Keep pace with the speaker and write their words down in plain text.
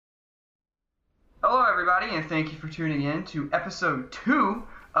Hello, everybody, and thank you for tuning in to episode 2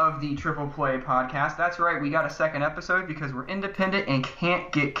 of the Triple Play podcast. That's right, we got a second episode because we're independent and can't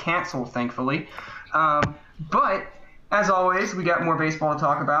get canceled, thankfully. But, as always, we got more baseball to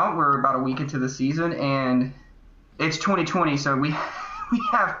talk about. We're about a week into the season, and it's 2020, so we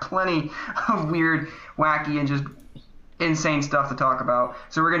have plenty of weird, wacky, and just insane stuff to talk about.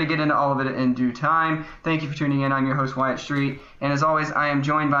 So we're going to get into all of it in due time. Thank you for tuning in. I'm your host, Wyatt Street. And as always, I am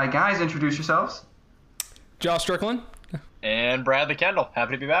joined by guys. Introduce yourselves. Josh Strickland. And Bradley Kendall.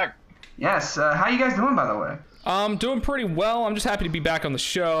 Happy to be back. Yes. How you guys doing, by the way? Doing pretty well. I'm just happy to be back on the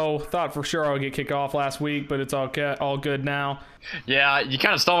show. Thought for sure I would get kicked off last week, but it's all good now. Yeah, you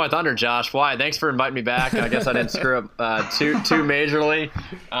kind of stole my thunder, Josh. Why? Thanks for inviting me back. I guess I didn't screw up too majorly.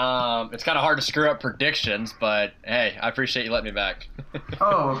 It's kind of hard to screw up predictions, but hey, I appreciate you letting me back.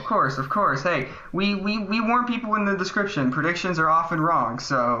 Oh, of course. Hey, we warn people in the description. Predictions are often wrong,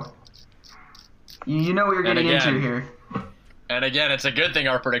 so you know what you're getting into here. And again, it's a good thing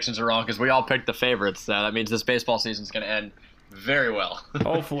our predictions are wrong because we all picked the favorites. So that means this baseball season is going to end very well.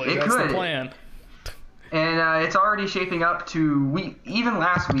 Hopefully, that's the plan. And it's already shaping up to even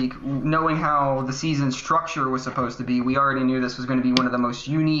last week, knowing how the season structure was supposed to be, we already knew this was going to be one of the most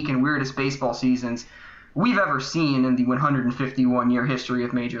unique and weirdest baseball seasons we've ever seen in the 151-year history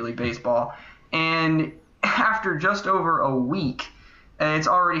of Major League Baseball. And after just over a week, it's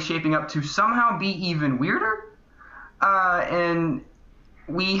already shaping up to somehow be even weirder. And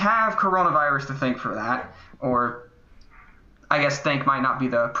we have coronavirus to thank for that, or I guess thank might not be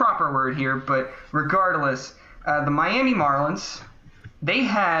the proper word here, but regardless, the Miami Marlins, they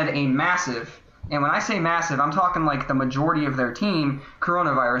had a massive, and when I say massive, I'm talking like the majority of their team,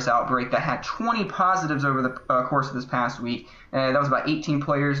 coronavirus outbreak that had 20 positives over the course of this past week. That was about 18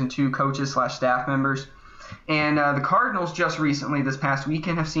 players and 2 coaches/staff members. And the Cardinals just recently, this past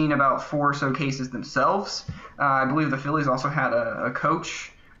weekend, have seen about 4 or so cases themselves. I believe the Phillies also had a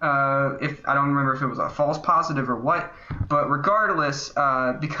coach. If I don't remember if it was a false positive or what. But regardless,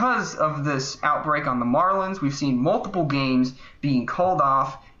 because of this outbreak on the Marlins, we've seen multiple games being called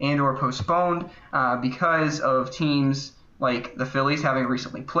off and or postponed because of teams like the Phillies having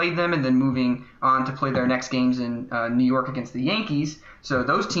recently played them and then moving on to play their next games in New York against the Yankees. So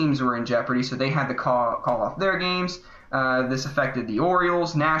those teams were in jeopardy, so they had to call off their games. This affected the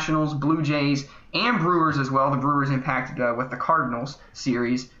Orioles, Nationals, Blue Jays, and Brewers as well. The Brewers impacted with the Cardinals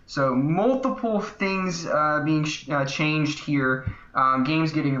series. So multiple things being changed here.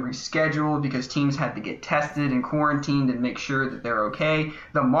 Games getting rescheduled because teams had to get tested and quarantined and make sure that they're okay.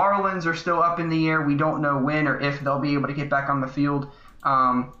 The Marlins are still up in the air. We don't know when or if they'll be able to get back on the field.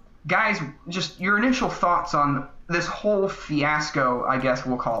 Guys, just your initial thoughts on this whole fiasco, I guess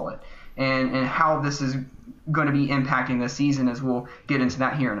we'll call it, and how this is going to be impacting this season, as we'll get into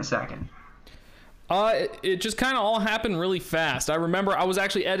that here in a second. It just kind of all happened really fast. I remember I was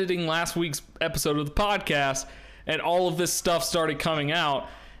actually editing last week's episode of the podcast, and all of this stuff started coming out.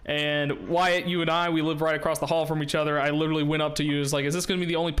 And Wyatt, you and I, we live right across the hall from each other. I literally went up to you and was like, is this going to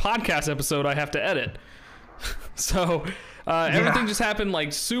be the only podcast episode I have to edit? So everything just happened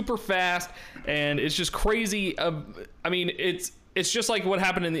like super fast, and it's just crazy. I mean, it's just like what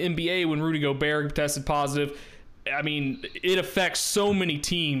happened in the NBA when Rudy Gobert tested positive. I mean, it affects so many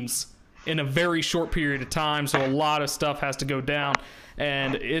teams in a very short period of time, so a lot of stuff has to go down,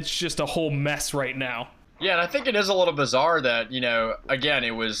 and it's just a whole mess right now. Yeah, and I think it is a little bizarre that, again,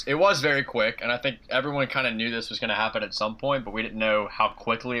 it was very quick, and I think everyone kind of knew this was going to happen at some point, but we didn't know how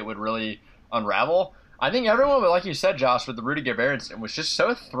quickly it would really unravel. I think everyone, like you said, Josh, with the Rudy Gobert incident, was just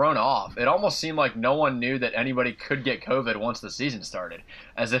so thrown off. It almost seemed like no one knew that anybody could get COVID once the season started,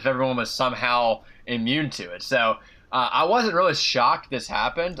 as if everyone was somehow immune to it. So I wasn't really shocked this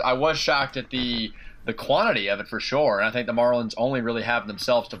happened. I was shocked at the quantity of it for sure, and I think the Marlins only really have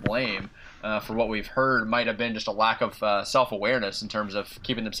themselves to blame for what we've heard. Might have been just a lack of self-awareness in terms of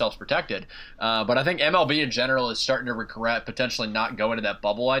keeping themselves protected. But I think MLB in general is starting to regret potentially not going to that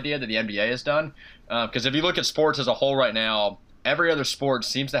bubble idea that the NBA has done. Because if you look at sports as a whole right now, every other sport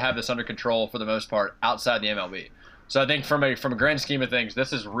seems to have this under control for the most part outside the MLB. So I think from a grand scheme of things,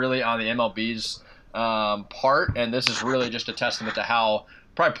 this is really on the MLB's part, and this is really just a testament to how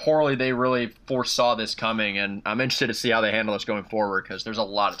probably poorly they really foresaw this coming. And I'm interested to see how they handle this going forward because there's a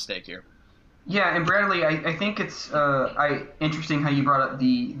lot at stake here. Yeah, and Bradley, I think it's interesting how you brought up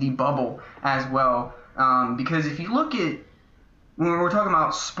the bubble as well, because if you look at, when we're talking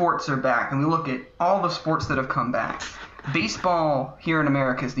about sports are back, and we look at all the sports that have come back, baseball here in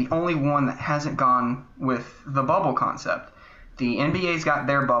America is the only one that hasn't gone with the bubble concept. The NBA's got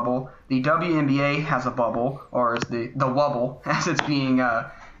their bubble, the WNBA has a bubble, or is the wubble, as it's being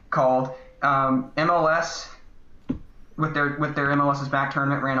called, MLS with their MLS is Back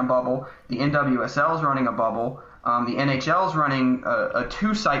tournament ran a bubble. The NWSL is running a bubble. The NHL is running a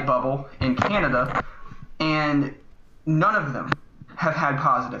 2-site bubble in Canada, and none of them have had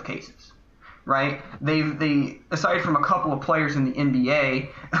positive cases. Right? They aside from a couple of players in the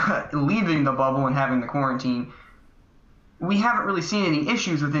NBA leaving the bubble and having the quarantine, we haven't really seen any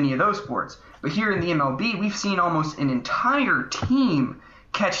issues with any of those sports. But here in the MLB, we've seen almost an entire team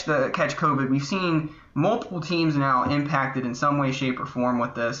catch COVID. We've seen multiple teams now impacted in some way, shape, or form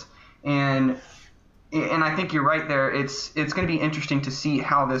with this, and I think you're right there. It's going to be interesting to see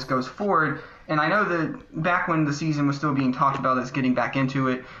how this goes forward. And I know that back when the season was still being talked about as getting back into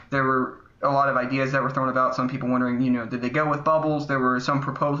it, there were a lot of ideas that were thrown about. Some people wondering, did they go with bubbles? There were some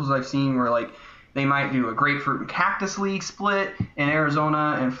proposals I've seen where like they might do a grapefruit and cactus league split in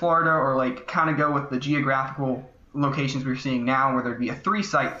Arizona and Florida, or like kind of go with the geographical locations we're seeing now, where there'd be a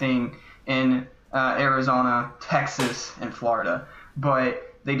 3-site thing in Arizona, Texas, and Florida.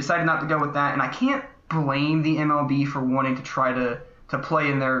 But they decided not to go with that, and I can't blame the MLB for wanting to try to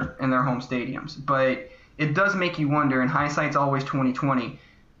play in their home stadiums. But it does make you wonder, and hindsight's always 20/20,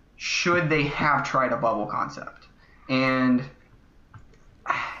 should they have tried a bubble concept? And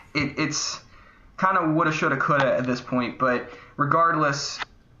it's kind of woulda, shoulda, coulda at this point. But regardless,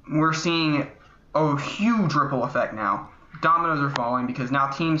 we're seeing a huge ripple effect now. Dominoes are falling because now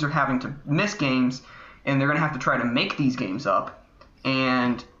teams are having to miss games, and they're going to have to try to make these games up.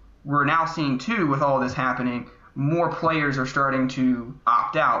 And we're now seeing, too, with all this happening, more players are starting to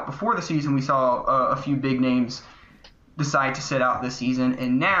opt out. Before the season, we saw a few big names decide to sit out this season,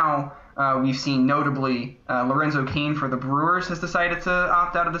 and now we've seen notably Lorenzo Cain for the Brewers has decided to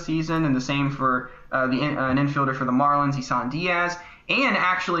opt out of the season, and the same for an infielder for the Marlins, Isan Diaz. And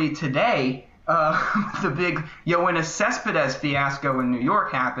actually today, the big Yoenis Cespedes fiasco in New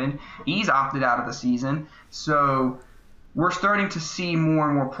York happened. He's opted out of the season. So we're starting to see more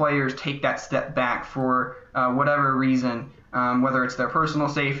and more players take that step back for whatever reason, whether it's their personal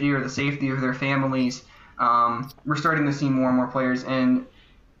safety or the safety of their families. We're starting to see more and more players. And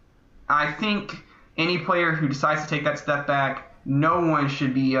I think any player who decides to take that step back, no one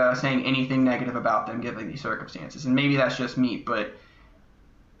should be saying anything negative about them given these circumstances. And maybe that's just me, but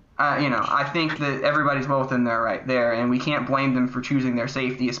I think that everybody's well within their right there, and we can't blame them for choosing their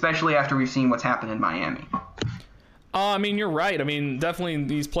safety, especially after we've seen what's happened in Miami. I mean, you're right. I mean, definitely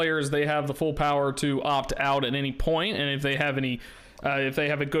these players, they have the full power to opt out at any point, and if they have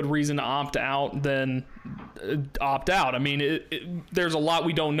a good reason to opt out, then opt out. I mean, there's a lot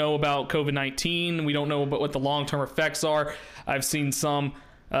we don't know about COVID-19. We don't know about what the long-term effects are. I've seen some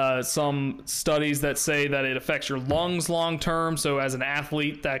studies that say that it affects your lungs long-term. So as an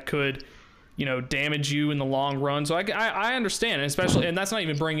athlete, that could, damage you in the long run. So I understand, especially, and that's not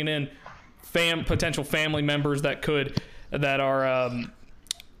even bringing in potential family members that are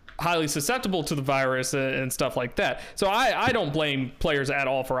highly susceptible to the virus and stuff like that. So I don't blame players at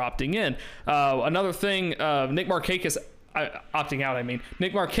all for opting in. Another thing, Nick Markakis opting out. I mean,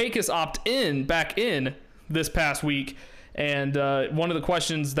 Nick Markakis back in this past week. And one of the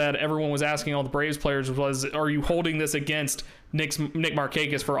questions that everyone was asking all the Braves players was, are you holding this against Nick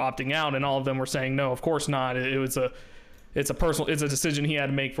Markakis for opting out? And all of them were saying, no, of course not. It's a decision he had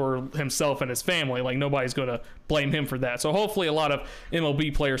to make for himself and his family. Like, nobody's going to blame him for that. So hopefully a lot of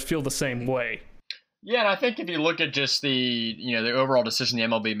MLB players feel the same way. Yeah, and I think if you look at just the overall decision the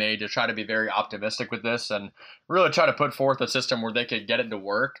MLB made to try to be very optimistic with this and really try to put forth a system where they could get it to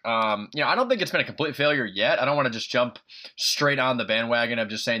work, I don't think it's been a complete failure yet. I don't want to just jump straight on the bandwagon of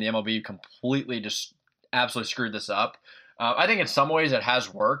just saying the MLB completely just absolutely screwed this up. I think in some ways it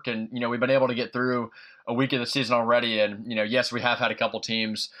has worked, and we've been able to get through a week of the season already, and yes, we have had a couple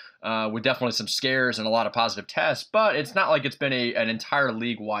teams with definitely some scares and a lot of positive tests, but it's not like it's been an entire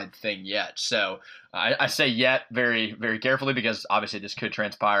league-wide thing yet. So I say yet very, very carefully, because obviously this could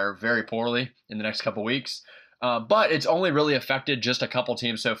transpire very poorly in the next couple weeks. But it's only really affected just a couple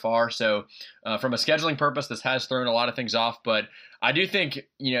teams so far. So from a scheduling purpose, this has thrown a lot of things off. But I do think,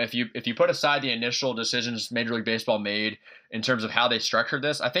 if you put aside the initial decisions Major League Baseball made in terms of how they structured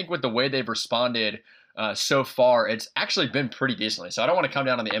this, I think with the way they've responded so far, it's actually been pretty decently. So I don't want to come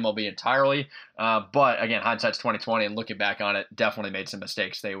down on the MLB entirely. But again, hindsight's 20/20, and looking back on it, definitely made some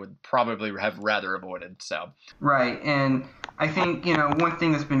mistakes they would probably have rather avoided. So right. And I think, one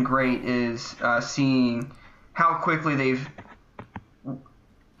thing that's been great is seeing how quickly they've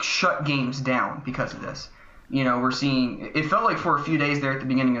shut games down because of this. We're seeing, it felt like for a few days there at the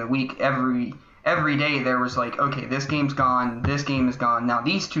beginning of the week, every day there was like, okay, this game's gone, this game is gone, now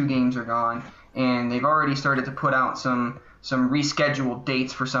these two games are gone, and they've already started to put out some some rescheduled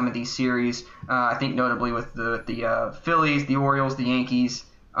dates for some of these series. I think notably with the Phillies, the Orioles, the Yankees,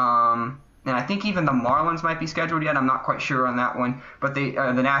 and I think even the Marlins might be scheduled yet. I'm not quite sure on that one, but the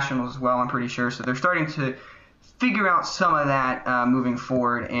Nationals as well, I'm pretty sure. So they're starting to figure out some of that moving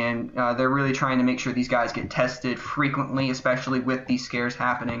forward, and they're really trying to make sure these guys get tested frequently, especially with these scares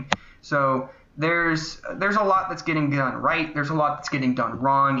happening. So there's a lot that's getting done right. There's a lot that's getting done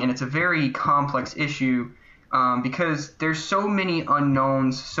wrong, and it's a very complex issue because there's so many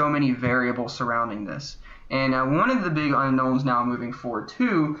unknowns, so many variables surrounding this. And one of the big unknowns now moving forward,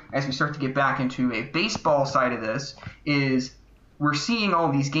 too, as we start to get back into a baseball side of this, is we're seeing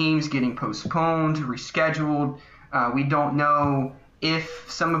all these games getting postponed, rescheduled. We don't know if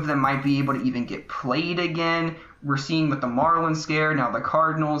some of them might be able to even get played again. We're seeing with the Marlins scare, now the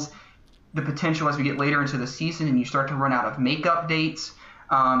Cardinals, the potential as we get later into the season and you start to run out of makeup dates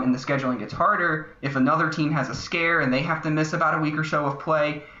and the scheduling gets harder. If another team has a scare and they have to miss about a week or so of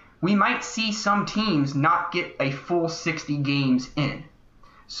play, we might see some teams not get a full 60 games in.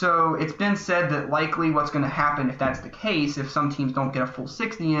 So it's been said that likely what's going to happen if that's the case, if some teams don't get a full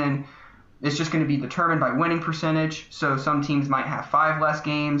 60 in, it's just going to be determined by winning percentage. So some teams might have 5 less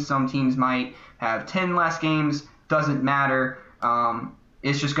games, some teams might have 10 less games, doesn't matter.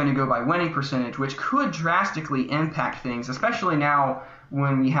 It's just going to go by winning percentage, which could drastically impact things, especially now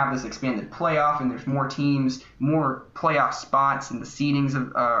when we have this expanded playoff and there's more teams, more playoff spots, and the seedings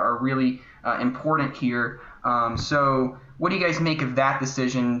are really important here. So what do you guys make of that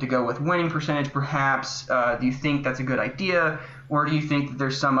decision to go with winning percentage perhaps? Do you think that's a good idea, or do you think that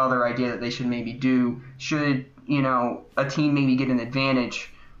there's some other idea that they should maybe do? Should, a team maybe get an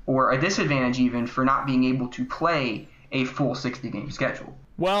advantage or a disadvantage even for not being able to play a full 60-game schedule?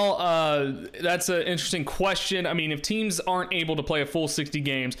 Well, that's an interesting question. I mean, if teams aren't able to play a full 60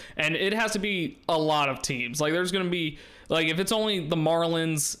 games, and it has to be a lot of teams, like there's going to be, like if it's only the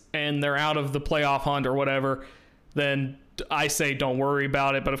Marlins and they're out of the playoff hunt or whatever, then I say don't worry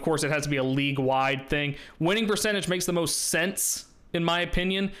about it. But of course, it has to be a league-wide thing. Winning percentage makes the most sense, in my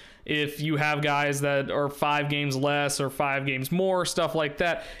opinion. If you have guys that are 5 games less or 5 games more, stuff like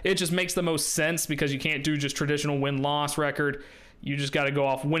that, it just makes the most sense because you can't do just traditional win-loss record. You just got to go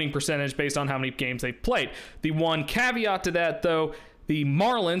off winning percentage based on how many games they've played. The one caveat to that, though, the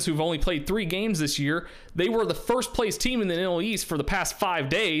Marlins, who've only played 3 games this year, they were the first place team in the NL East for the past 5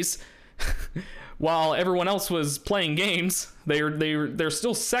 days. While everyone else was playing games, they're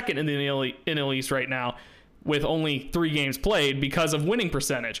still second in the NL East right now with only 3 games played because of winning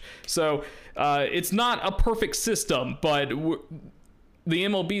percentage. So it's not a perfect system, but the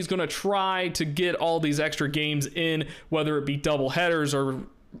MLB is going to try to get all these extra games in, whether it be double headers or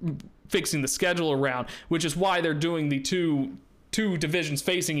fixing the schedule around, which is why they're doing the two divisions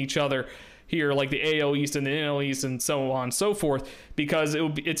facing each other here, like the AL East and the NL East and so on and so forth, because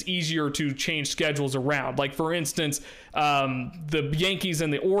it's easier to change schedules around. Like, for instance, the Yankees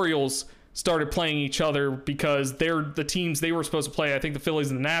and the Orioles started playing each other because they're the teams they were supposed to play. I think the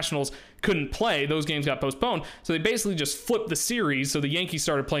Phillies and the Nationals couldn't play. Those games got postponed. So they basically just flipped the series. So the Yankees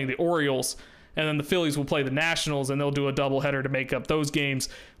started playing the Orioles, and then the Phillies will play the Nationals, and they'll do a doubleheader to make up those games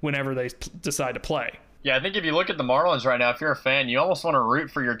whenever they decide to play. Yeah, I think if you look at the Marlins right now, if you're a fan, you almost want to root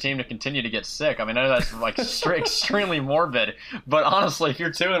for your team to continue to get sick. I mean, I know that's like extremely morbid, but honestly, if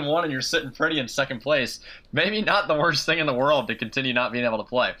you're 2-1 and you're sitting pretty in second place, maybe not the worst thing in the world to continue not being able to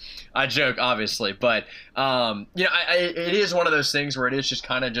play. I joke, obviously, but it is one of those things where it is just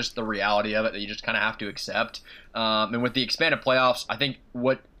kind of just the reality of it that you just kind of have to accept. And with the expanded playoffs, I think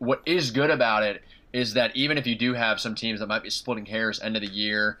what is good about it is that even if you do have some teams that might be splitting hairs end of the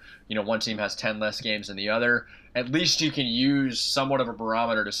year, one team has 10 less games than the other, at least you can use somewhat of a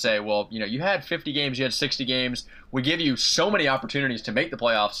barometer to say, well, you had 50 games, you had 60 games. We give you so many opportunities to make the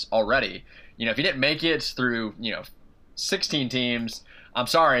playoffs already. If you didn't make it through, 16 teams, I'm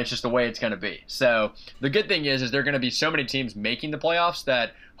sorry, it's just the way it's going to be. So the good thing is there are going to be so many teams making the playoffs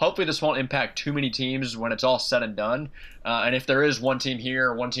that hopefully this won't impact too many teams when it's all said and done. And if there is one team here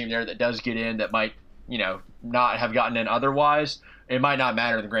or one team there that does get in that might, not have gotten in otherwise, it might not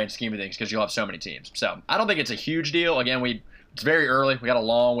matter in the grand scheme of things because you'll have so many teams. So I don't think it's a huge deal. Again, it's very early. We got a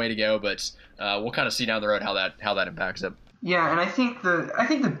long way to go, but we'll kind of see down the road how that impacts it. Yeah, and I think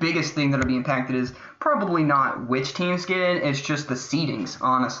the biggest thing that'll be impacted is probably not which teams get in, it's just the seedings,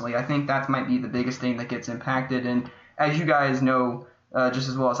 honestly. I think that might be the biggest thing that gets impacted. And as you guys know just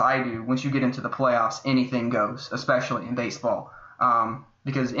as well as I do, once you get into the playoffs, anything goes, especially in baseball.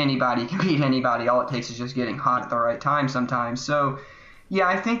 Because anybody can beat anybody. All it takes is just getting hot at the right time sometimes. So, yeah,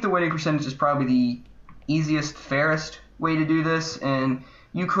 I think the winning percentage is probably the easiest, fairest way to do this. And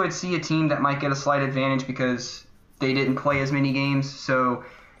you could see a team that might get a slight advantage because they didn't play as many games, so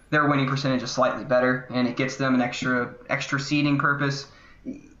their winning percentage is slightly better, and it gets them an extra seeding purpose.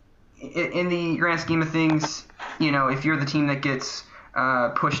 In the grand scheme of things, if you're the team that gets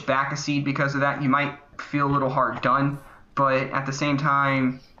pushed back a seed because of that, you might feel a little hard done. But at the same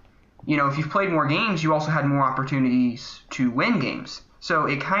time, if you've played more games, you also had more opportunities to win games. So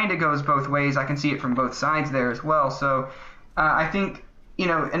it kind of goes both ways. I can see it from both sides there as well. So I think, in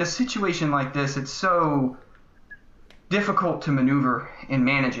a situation like this, it's so difficult to maneuver and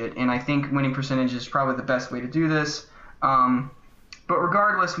manage it. And I think winning percentage is probably the best way to do this. But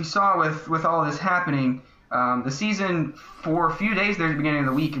regardless, we saw with all this happening, the season for a few days there at the beginning of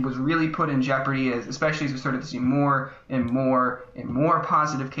the week, it was really put in jeopardy, especially as we started to see more and more and more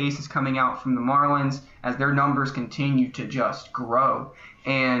positive cases coming out from the Marlins as their numbers continue to just grow.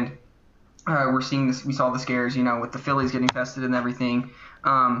 And we're seeing this. We saw the scares, with the Phillies getting tested and everything.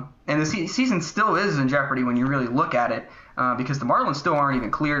 And the season still is in jeopardy when you really look at it, because the Marlins still aren't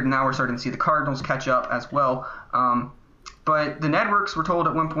even cleared, and now we're starting to see the Cardinals catch up as well. But the networks were told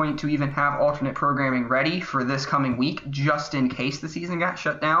at one point to even have alternate programming ready for this coming week, just in case the season got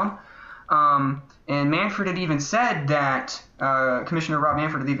shut down. And Manfred had even said that, Commissioner Rob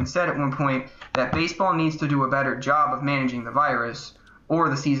Manfred had even said at one point that baseball needs to do a better job of managing the virus, or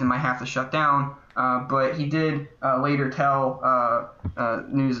the season might have to shut down. But he did later tell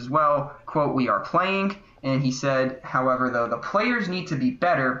News as well, quote, "We are playing." And he said, however, though, the players need to be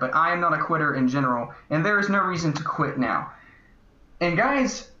better, but I am not a quitter in general, and there is no reason to quit now. And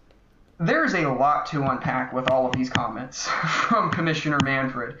guys, there's a lot to unpack with all of these comments from Commissioner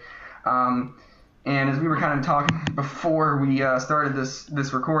Manfred. And as we were kind of talking before we started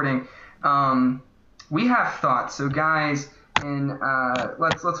this recording, we have thoughts. So guys, and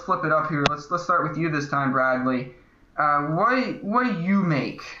let's flip it up here. Let's start with you this time, Bradley. What do you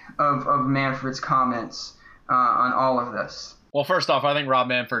make of Manfred's comments on all of this? Well, first off, I think Rob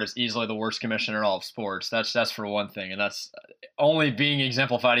Manfred is easily the worst commissioner in all of sports. That's for one thing, and that's only being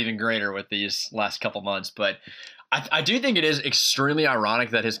exemplified even greater with these last couple months. But I do think it is extremely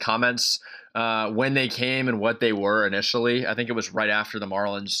ironic that his comments, when they came and what they were initially, I think it was right after the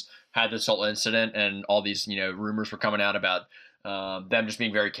Marlins had this whole incident and all these rumors were coming out about them just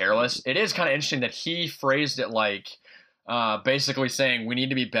being very careless. It is kind of interesting that he phrased it like basically saying we need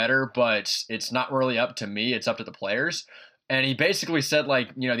to be better, but it's not really up to me. It's up to the players. And he basically said,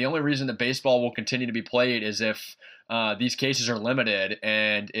 the only reason that baseball will continue to be played is if these cases are limited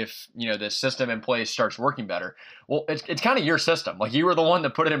and if, the system in place starts working better. Well, it's kind of your system. Like, you were the one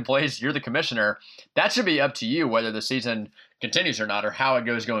that put it in place. You're the commissioner. That should be up to you whether the season continues or not, or how it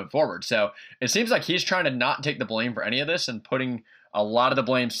goes going forward. So it seems like he's trying to not take the blame for any of this and putting a lot of the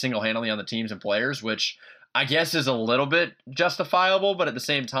blame single-handedly on the teams and players, which I guess is a little bit justifiable. But at the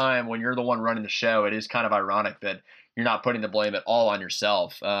same time, when you're the one running the show, it is kind of ironic that you're not putting the blame at all on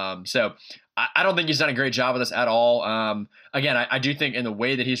yourself. So I don't think he's done a great job of this at all. Again, I do think in the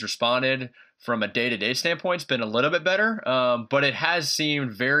way that he's responded from a day-to-day standpoint, it's been a little bit better. But it has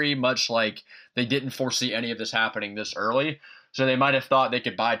seemed very much like they didn't foresee any of this happening this early. So they might have thought they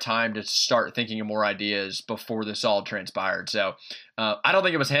could buy time to start thinking of more ideas before this all transpired. So I don't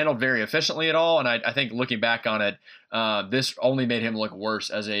think it was handled very efficiently at all. And I think looking back on it, this only made him look worse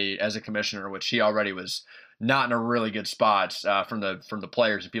as a commissioner, which he already was not in a really good spot from the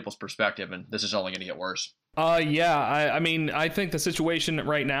players and people's perspective, and this is only going to get worse. I mean, I think the situation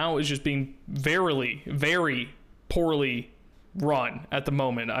right now is just being very, very poorly run at the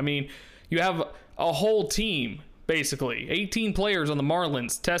moment. I mean, you have a whole team, basically 18 players on the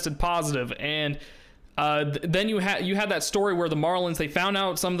Marlins tested positive, and then you had that story where the Marlins, they found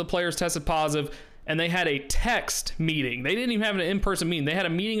out some of the players tested positive, and they had a text meeting. They didn't even have an in-person meeting. They had a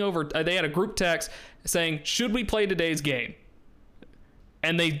meeting they had a group text saying, should we play today's game?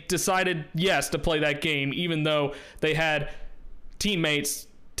 And they decided yes to play that game, even though they had teammates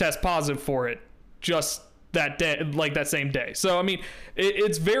test positive for it just that day, like that same day. So, I mean,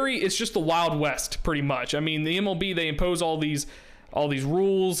 it's just the Wild West pretty much. I mean, the MLB, they impose all these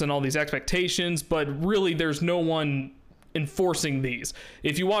rules and all these expectations, but really there's no one enforcing these.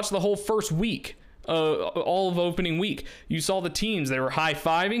 If you watch the whole first week, all of opening week, you saw the teams, they were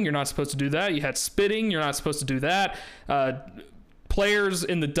high-fiving. You're not supposed to do that. You had spitting. You're not supposed to do that. Players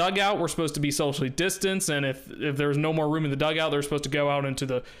in the dugout were supposed to be socially distanced, and if there was no more room in the dugout, they're supposed to go out into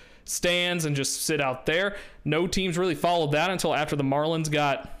the stands and just sit out there. No teams really followed that until after the Marlins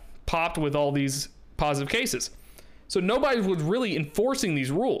got popped with all these positive cases. So nobody was really enforcing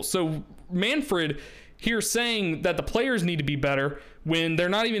these rules. So Manfred here saying that the players need to be better when they're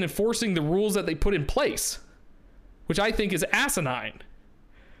not even enforcing the rules that they put in place, which I think is asinine.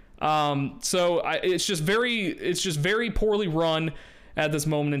 It's just very poorly run at this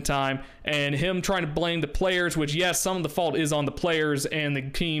moment in time, and him trying to blame the players, which, yes, some of the fault is on the players and the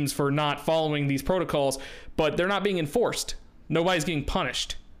teams for not following these protocols, but they're not being enforced. Nobody's getting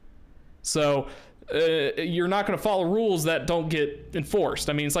punished. So you're not going to follow rules that don't get enforced.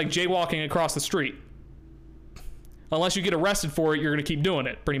 I mean, it's like jaywalking across the street. Unless you get arrested for it, you're going to keep doing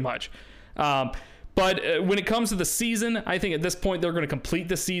it, pretty much. But when it comes to the season, I think at this point they're going to complete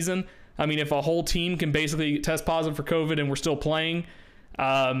the season. I mean, if a whole team can basically test positive for COVID and we're still playing,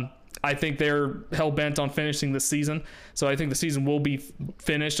 I think they're hell-bent on finishing the season. So I think the season will be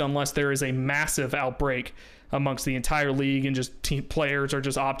finished unless there is a massive outbreak amongst the entire league and just team players are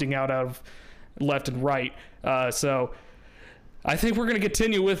just opting out of left and right. So I think we're going to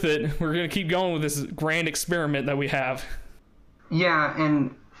continue with it. We're going to keep going with this grand experiment that we have. Yeah,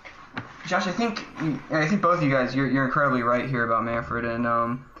 and Josh, I think both of you guys, you're incredibly right here about Manfred, and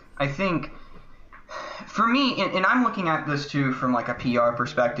I think for me, and I'm looking at this too from like a PR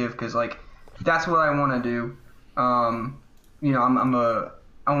perspective, because like that's what I want to do. You know,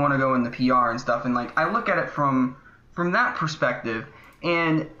 I want to go in the PR and stuff, and like I look at it from that perspective,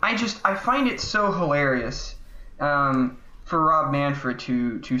 and I find it so hilarious for Rob Manfred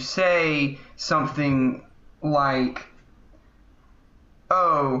to say something like,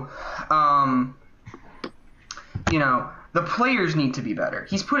 you know, the players need to be better.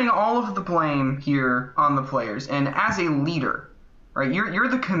 He's putting all of the blame here on the players. And as a leader, right, you're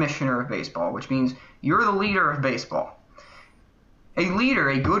the commissioner of baseball, which means you're the leader of baseball. A leader,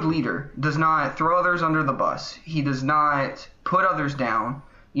 a good leader, does not throw others under the bus. He does not put others down,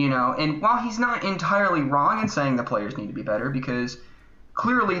 you know. And while he's not entirely wrong in saying the players need to be better, because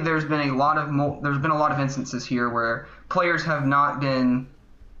clearly there's been a lot of instances here where players have not been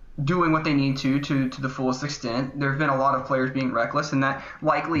doing what they need to the fullest extent. There have been a lot of players being reckless, and that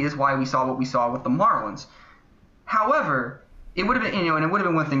likely is why we saw what we saw with the Marlins. However, it would have been, and it would have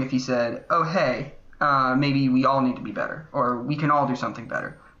been one thing if he said, "Oh, hey, maybe we all need to be better, or we can all do something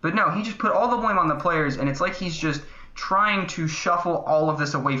better." But no, he just put all the blame on the players, and it's like he's just trying to shuffle all of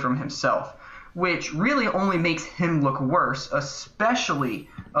this away from himself, which really only makes him look worse, especially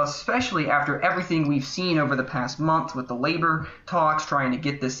after everything we've seen over the past month with the labor talks, trying to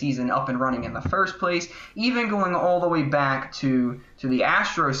get this season up and running in the first place, even going all the way back to the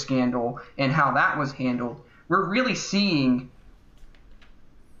Astros scandal and how that was handled. We're really seeing,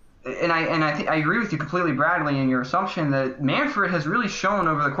 and I agree with you completely, Bradley, in your assumption that Manfred has really shown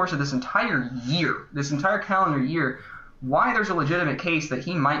over the course of this entire calendar year, why there's a legitimate case that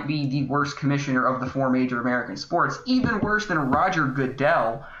he might be the worst commissioner of the four major American sports, even worse than Roger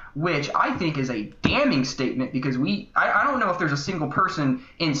Goodell, which I think is a damning statement, because I don't know if there's a single person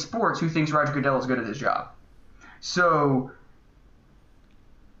in sports who thinks Roger Goodell is good at his job. So,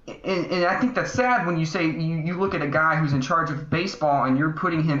 and I think that's sad when you say you look at a guy who's in charge of baseball and you're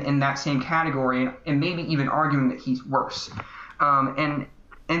putting him in that same category and maybe even arguing that he's worse. And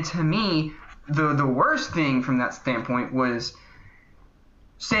to me, the worst thing from that standpoint was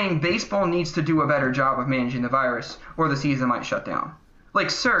saying baseball needs to do a better job of managing the virus or the season might shut down. Like,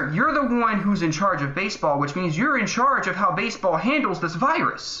 sir, you're the one who's in charge of baseball, which means you're in charge of how baseball handles this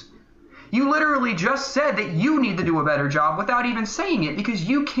virus. You literally just said that you need to do a better job without even saying it, because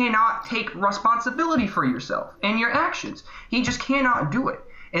you cannot take responsibility for yourself and your actions. He just cannot do it.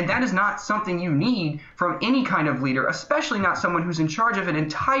 And that is not something you need from any kind of leader, especially not someone who's in charge of an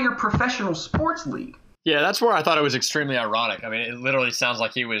entire professional sports league. Yeah, that's where I thought it was extremely ironic. I mean, it literally sounds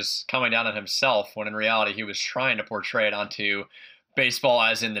like he was coming down on himself when in reality he was trying to portray it onto baseball,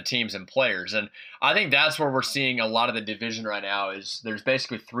 as in the teams and players. And I think that's where we're seeing a lot of the division right now. Is there's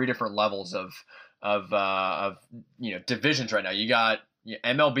basically three different levels of divisions right now. You got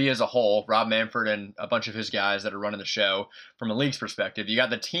MLB as a whole, Rob Manfred and a bunch of his guys that are running the show from a league's perspective. You got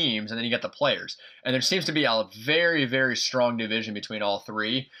the teams, and then you got the players. And there seems to be a very, very strong division between all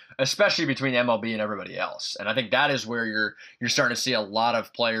three, especially between MLB and everybody else. And I think that is where you're starting to see a lot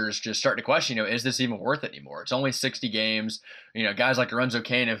of players just start to question, is this even worth it anymore? It's only 60 games. Guys like Lorenzo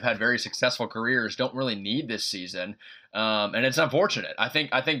Cain have had very successful careers, don't really need this season. And it's unfortunate. I think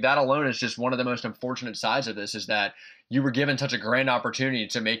that alone is just one of the most unfortunate sides of this, is that you were given such a grand opportunity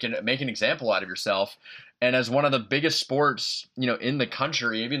to make an example out of yourself. And as one of the biggest sports, in the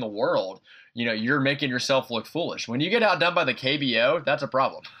country, maybe in the world, you're making yourself look foolish. When you get outdone by the KBO, that's a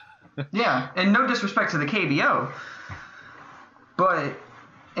problem. Yeah, and no disrespect to the KBO, but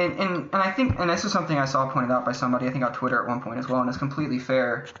and I think, and this is something I saw pointed out by somebody, I think on Twitter at one point as well, and it's completely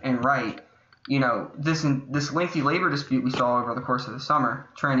fair and right. This lengthy labor dispute we saw over the course of the summer,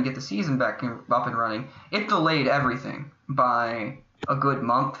 trying to get the season back up and running, it delayed everything by a good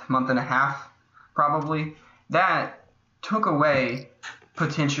month and a half, probably. That took away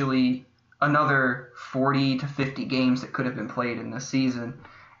potentially another 40 to 50 games that could have been played in this season.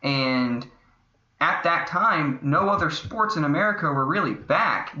 And at that time, no other sports in America were really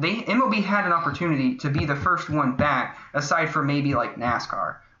back. MLB had an opportunity to be the first one back, aside from maybe like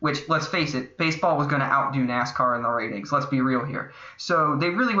NASCAR, which, let's face it, baseball was going to outdo NASCAR in the ratings. Let's be real here. So they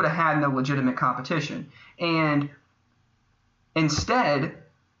really would have had no legitimate competition. And instead,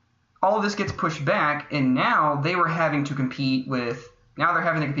 all of this gets pushed back, and now they're having to compete with the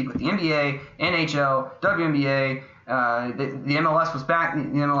NBA, NHL, WNBA. The MLS was back. The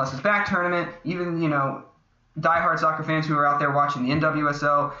MLS is back tournament. Even diehard soccer fans who are out there watching the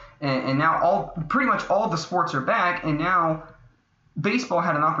NWSL, and now pretty much all of the sports are back. And now baseball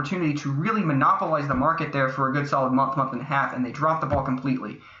had an opportunity to really monopolize the market there for a good solid month and a half, and they dropped the ball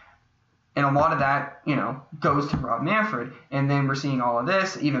completely. And a lot of that, goes to Rob Manfred. And then we're seeing all of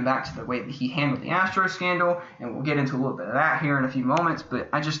this, even back to the way that he handled the Astros scandal. And we'll get into a little bit of that here in a few moments. But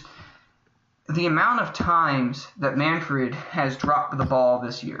the amount of times that Manfred has dropped the ball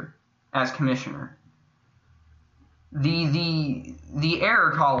this year as commissioner, the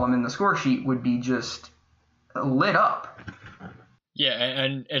error column in the score sheet would be just lit up. Yeah,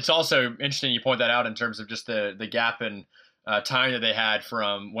 and it's also interesting you point that out in terms of just the gap in time that they had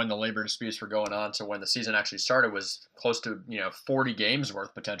from when the labor disputes were going on to when the season actually started was close to 40 games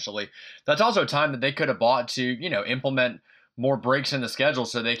worth potentially. That's also time that they could have bought to implement more breaks in the schedule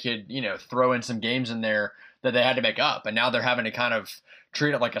so they could throw in some games in there that they had to make up. And now they're having to kind of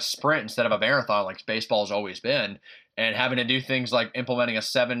treat it like a sprint instead of a marathon like baseball has always been, and having to do things like implementing a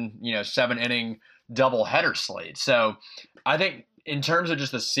seven inning double header slate. So I think in terms of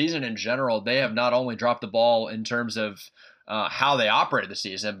just the season in general, they have not only dropped the ball in terms of how they operated the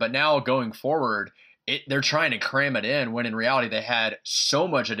season, but now going forward, they're trying to cram it in when in reality they had so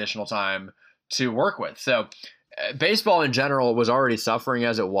much additional time to work with. So baseball in general was already suffering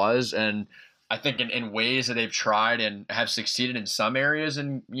as it was, and I think in ways that they've tried and have succeeded in some areas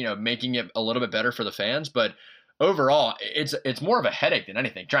in making it a little bit better for the fans, but overall it's more of a headache than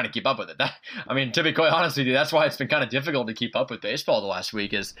anything trying to keep up with it. To be quite honest with you, that's why it's been kind of difficult to keep up with baseball the last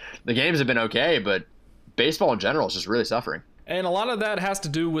week. Is the games have been okay, but baseball in general is just really suffering. And a lot of that has to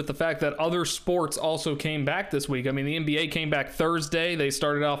do with the fact that other sports also came back this week. The NBA came back Thursday. They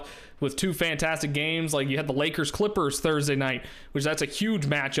started off with two fantastic games. Like you had the Lakers-Clippers Thursday night, which that's a huge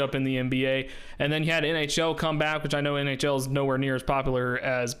matchup in the NBA. And then you had NHL come back, which I know NHL is nowhere near as popular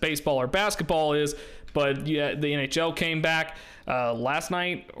as baseball or basketball is. But yeah, the NHL came back last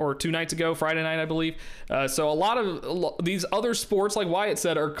night or 2 nights ago, Friday night, I believe. So a lot of these other sports, like Wyatt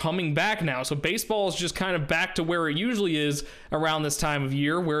said, are coming back now. So baseball is just kind of back to where it usually is around this time of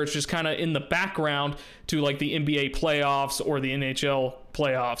year, where it's just kind of in the background to like the NBA playoffs or the NHL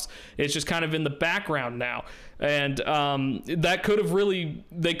playoffs. It's just kind of in the background now. And they could have really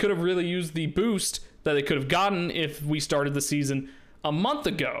used the boost that they could have gotten if we started the season a month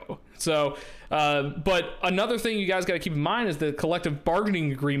ago. So, but another thing you guys got to keep in mind is the collective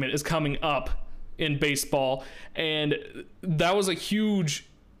bargaining agreement is coming up in baseball, and that was a huge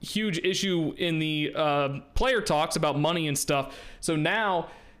issue in the player talks about money and stuff. So now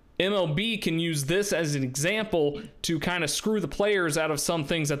MLB can use this as an example to kind of screw the players out of some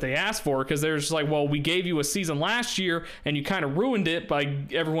things that they asked for, because they're just like, well, we gave you a season last year and you kind of ruined it by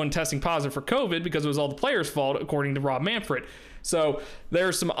everyone testing positive for COVID because it was all the players' fault, according to Rob Manfred. So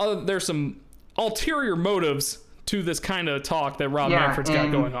there's some ulterior motives to this kind of talk that Rob Manfred's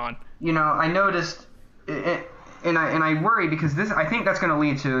got going on. I noticed, and I worry because I think that's going to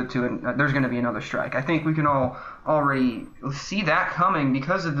lead to there's going to be another strike. I think we can all already see that coming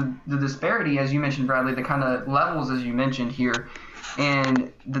because of the disparity, as you mentioned, Bradley, the kind of levels as you mentioned here,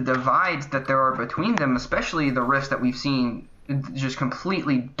 and the divides that there are between them, especially the rifts that we've seen just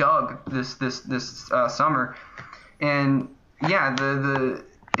completely dug this summer. And yeah,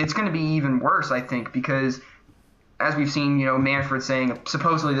 it's going to be even worse, I think, because as we've seen, Manfred saying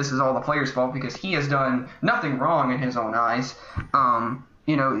supposedly this is all the players' fault because he has done nothing wrong in his own eyes.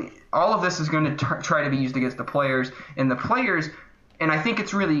 All of this is going to try to be used against the players, and I think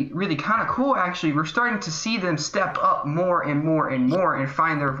it's really, really kind of cool, actually. We're starting to see them step up more and more and more and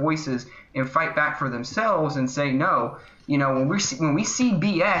find their voices and fight back for themselves and say, no, when we see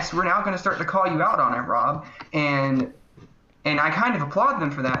BS, we're now going to start to call you out on it, Rob. And I kind of applaud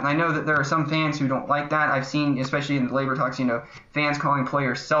them for that. And I know that there are some fans who don't like that. I've seen, especially in the labor talks, fans calling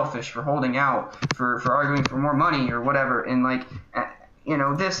players selfish for holding out, for arguing for more money or whatever. And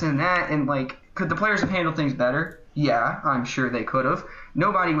this and that. And could the players have handled things better? Yeah, I'm sure they could have.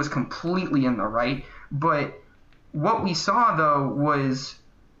 Nobody was completely in the right. But what we saw, though, was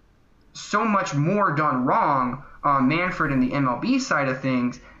so much more done wrong on Manfred and the MLB side of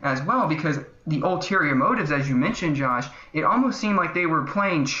things as well, because the ulterior motives, as you mentioned, Josh, it almost seemed like they were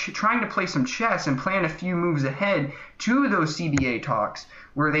trying to play some chess and plan a few moves ahead to those CBA talks,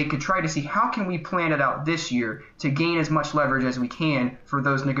 where they could try to see how can we plan it out this year to gain as much leverage as we can for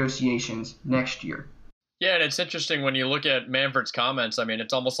those negotiations next year. Yeah, and it's interesting when you look at Manfred's comments. I mean,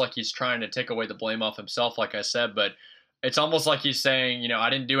 it's almost like he's trying to take away the blame off himself, like I said, but it's almost like he's saying, I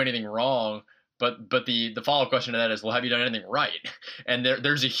didn't do anything wrong. But the follow-up question to that is, well, have you done anything right? And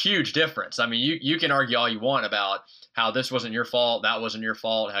there's a huge difference. I mean, you can argue all you want about how this wasn't your fault, that wasn't your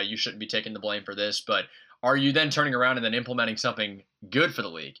fault, how you shouldn't be taking the blame for this, but are you then turning around and then implementing something good for the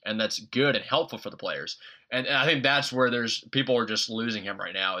league and that's good and helpful for the players? And I think that's where people are just losing him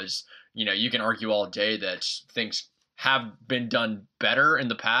right now is, you can argue all day that things have been done better in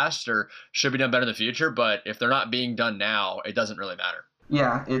the past or should be done better in the future, but if they're not being done now, it doesn't really matter.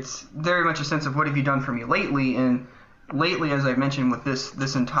 Yeah, it's very much a sense of what have you done for me lately, and lately, as I've mentioned with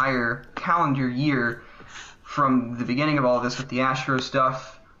this entire calendar year, from the beginning of all this with the Astros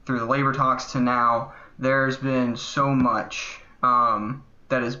stuff through the labor talks to now, there's been so much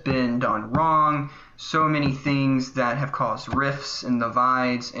that has been done wrong, so many things that have caused rifts and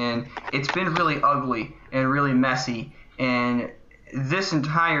divides, and it's been really ugly and really messy, and this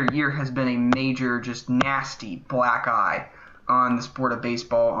entire year has been a major, just nasty black eye on the sport of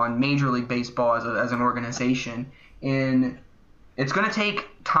baseball, on Major League Baseball as an organization. And it's going to take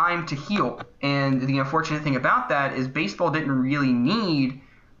time to heal. And the unfortunate thing about that is baseball didn't really need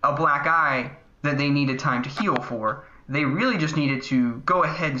a black eye that they needed time to heal for. They really just needed to go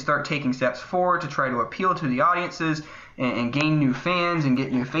ahead and start taking steps forward to try to appeal to the audiences and gain new fans and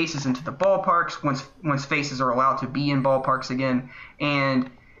get new faces into the ballparks once faces are allowed to be in ballparks again. And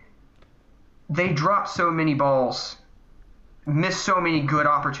they dropped so many balls, missed so many good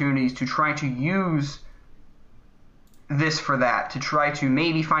opportunities to try to use this for that, to try to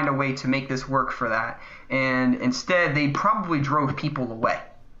maybe find a way to make this work for that. And instead, they probably drove people away.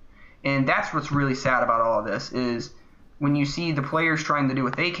 And that's what's really sad about all of this, is when you see the players trying to do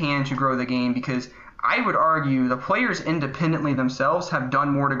what they can to grow the game, because I would argue the players independently themselves have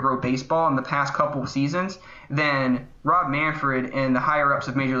done more to grow baseball in the past couple of seasons than Rob Manfred and the higher-ups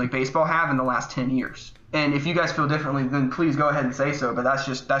of Major League Baseball have in the last 10 years. And if you guys feel differently, then please go ahead and say so, but that's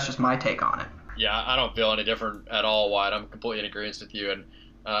just my take on it. Yeah, I don't feel any different at all, Wyatt. I'm completely in agreement with you. And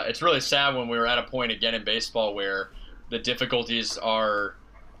it's really sad when we're at a point again in baseball where the difficulties are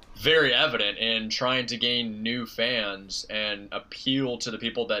very evident in trying to gain new fans and appeal to the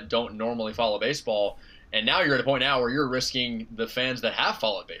people that don't normally follow baseball. And now you're at a point now where you're risking the fans that have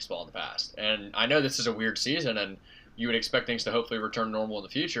followed baseball in the past. And I know this is a weird season and you would expect things to hopefully return normal in the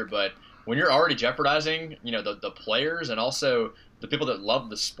future, but when you're already jeopardizing, the players and also the people that love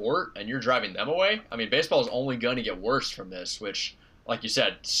the sport and you're driving them away, I mean, baseball is only going to get worse from this, which, like you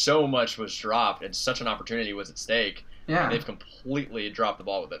said, so much was dropped and such an opportunity was at stake. Yeah. And they've completely dropped the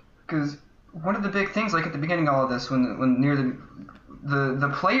ball with it. Because one of the big things, like at the beginning of all of this, when near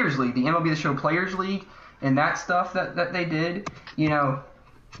the Players League, the MLB The Show Players League, and that stuff that they did,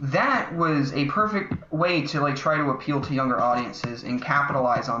 that was a perfect way to try to appeal to younger audiences and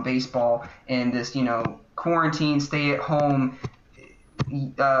capitalize on baseball and this quarantine, stay at home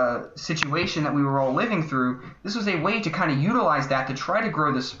situation that we were all living through. This was a way to kind of utilize that to try to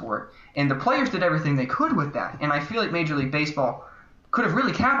grow the sport, and the players did everything they could with that. And I feel like Major League Baseball could have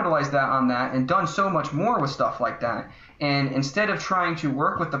really capitalized on that and done so much more with stuff like that. And instead of trying to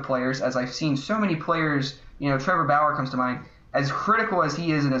work with the players, as I've seen so many players, Trevor Bauer comes to mind, as critical as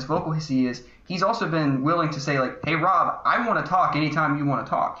he is and as vocal as he is, he's also been willing to say, hey, Rob, I want to talk anytime you want to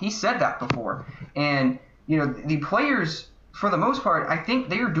talk. He said that before. And, the players, for the most part, I think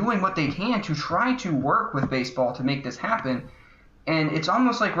they are doing what they can to try to work with baseball to make this happen. And it's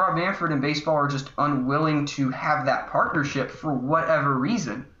almost like Rob Manfred and baseball are just unwilling to have that partnership for whatever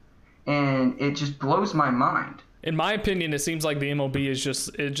reason. And it just blows my mind. In my opinion, it seems like the MLB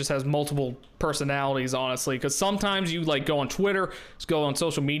just has multiple personalities, honestly, because sometimes you go on Twitter, just go on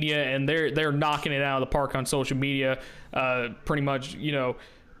social media, and they're knocking it out of the park on social media, pretty much,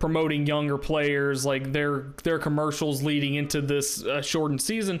 promoting younger players, like their commercials leading into this shortened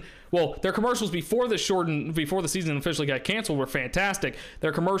season. Well, their commercials before the season officially got canceled were fantastic.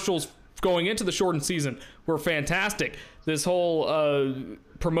 Their commercials going into the shortened season were fantastic. This whole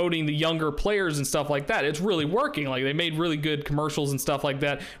promoting the younger players and stuff like that, it's really working. They made really good commercials and stuff like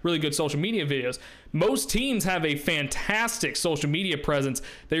that, really good social media videos. Most teams have a fantastic social media presence.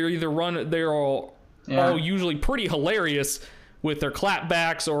 They're all usually pretty hilarious with their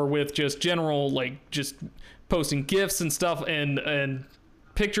clapbacks or with just general just posting GIFs and stuff and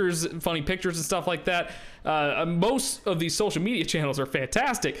pictures, funny pictures and stuff like that. Most of these social media channels are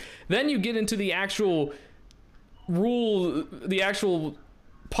fantastic. Then you get into the actual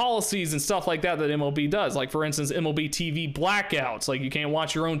policies and stuff like that MLB does. Like, for instance, MLB TV blackouts. Like, you can't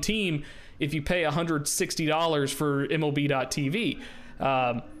watch your own team if you pay $160 for MLB.TV.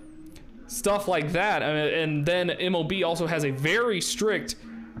 Stuff like that. And then MLB also has a very strict,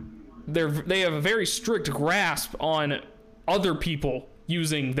 they have a very strict grasp on other people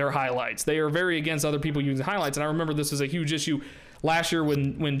using their highlights. They are very against other people using highlights. And I remember this was a huge issue last year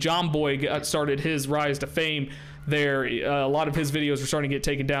when John Boy started his rise to fame there. A lot of his videos were starting to get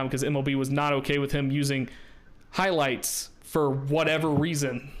taken down because MLB was not okay with him using highlights for whatever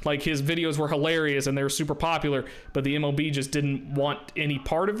reason. Like, his videos were hilarious and they were super popular, but the MLB just didn't want any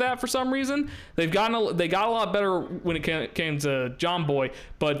part of that for some reason. They got a lot better when it came to John Boy,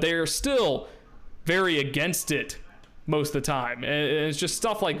 but they're still very against it most of the time. And it's just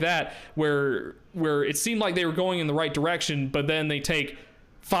stuff like that where it seemed like they were going in the right direction, but then they take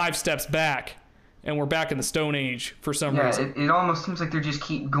 5 steps back and we're back in the Stone Age for some reason. It almost seems like they just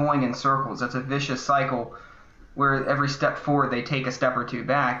keep going in circles. That's a vicious cycle where every step forward they take a step or two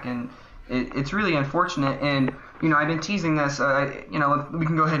back, and it's really unfortunate. And I've been teasing this. We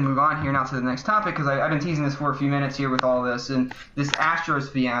can go ahead and move on here now to the next topic, because I've been teasing this for a few minutes here with all this and this Astros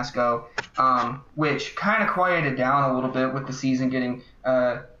fiasco, which kind of quieted down a little bit with the season getting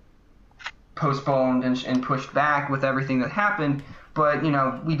postponed and pushed back with everything that happened. But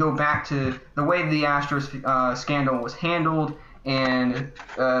we go back to the way the Astros scandal was handled. And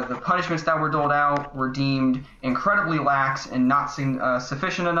the punishments that were doled out were deemed incredibly lax and not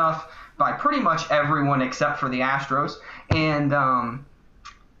sufficient enough by pretty much everyone except for the Astros. And,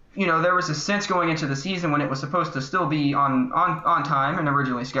 there was a sense going into the season when it was supposed to still be on time and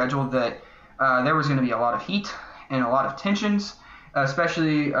originally scheduled that there was going to be a lot of heat and a lot of tensions,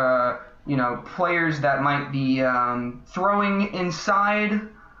 especially, players that might be throwing inside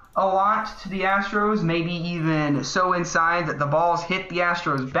a lot to the Astros, maybe even so inside that the balls hit the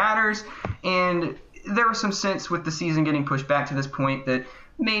Astros batters. And there was some sense with the season getting pushed back to this point that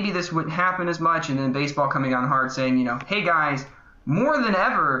maybe this wouldn't happen as much, and then baseball coming on hard saying, hey guys, more than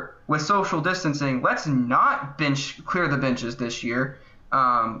ever with social distancing, let's not clear the benches this year.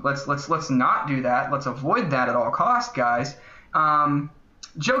 Let's not do that. Let's avoid that at all costs, guys.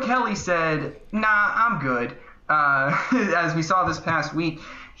 Joe Kelly said, nah, I'm good. As we saw this past week,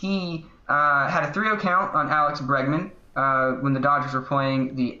 he had a 3-0 count on Alex Bregman when the Dodgers were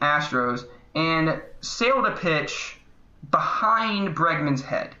playing the Astros and sailed a pitch behind Bregman's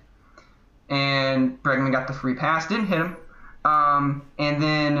head. And Bregman got the free pass, didn't hit him. And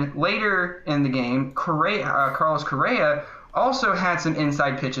then later in the game, Carlos Correa also had some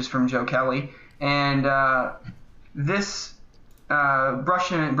inside pitches from Joe Kelly. And this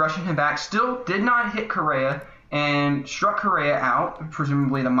brushing him back still did not hit Correa, and struck Correa out,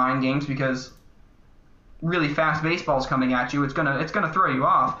 presumably the mind games, because really fast baseball's coming at you. It's gonna throw you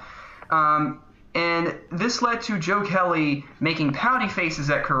off. And this led to Joe Kelly making pouty faces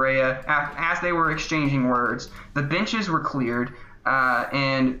at Correa as they were exchanging words. The benches were cleared,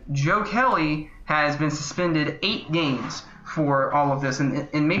 and Joe Kelly has been suspended 8 games for all of this.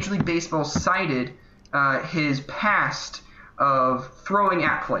 And Major League Baseball cited his past of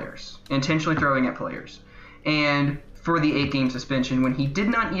intentionally throwing at players. And for the 8-game suspension, when he did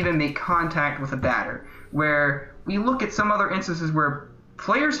not even make contact with a batter, where we look at some other instances where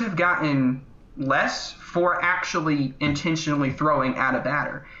players have gotten less for actually intentionally throwing at a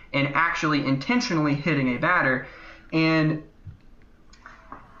batter and actually intentionally hitting a batter. And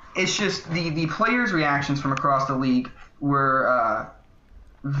it's just the players' reactions from across the league were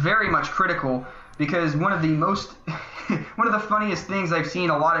very much critical, because one of the funniest things I've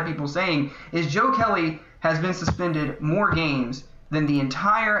seen a lot of people saying is Joe Kelly has been suspended more games than the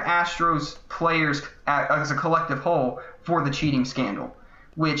entire Astros players as a collective whole for the cheating scandal,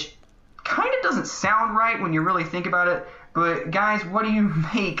 which kind of doesn't sound right when you really think about it. But guys, what do you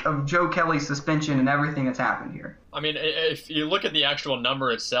make of Joe Kelly's suspension and everything that's happened here? I mean, if you look at the actual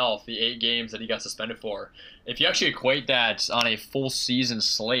number itself, the 8 games that he got suspended for, if you actually equate that on a full season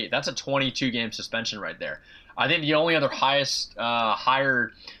slate, that's a 22-game suspension right there. I think the only other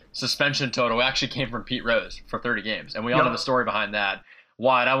higher suspension total actually came from Pete Rose for 30 games. And we all know the story behind that.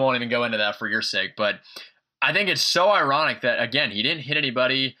 Why? I won't even go into that for your sake. But I think it's so ironic that, again, he didn't hit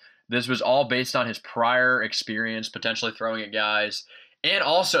anybody. This was all based on his prior experience, potentially throwing at guys. And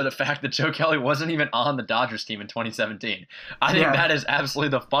also the fact that Joe Kelly wasn't even on the Dodgers team in 2017. I think that is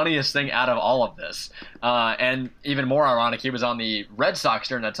absolutely the funniest thing out of all of this. And even more ironic, he was on the Red Sox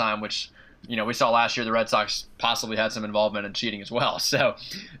during that time, which we saw last year the Red Sox possibly had some involvement in cheating as well. So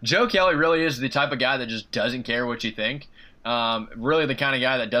Joe Kelly really is the type of guy that just doesn't care what you think. Really the kind of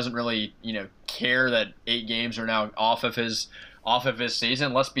guy that doesn't really, care that 8 games are now off of his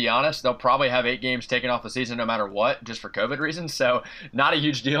season. Let's be honest, they'll probably have 8 games taken off the season no matter what, just for COVID reasons. So not a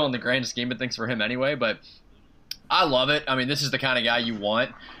huge deal in the grand scheme of things for him anyway, but I love it. I mean, this is the kind of guy you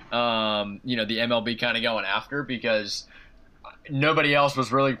want, the MLB kind of going after, because nobody else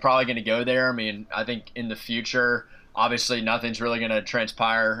was really probably going to go there. I mean, I think in the future, obviously nothing's really going to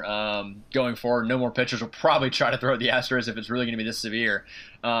transpire going forward. No more pitchers will probably try to throw at the Astros if it's really going to be this severe.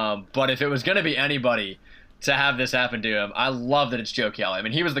 But if it was going to be anybody to have this happen to him, I love that it's Joe Kelly. I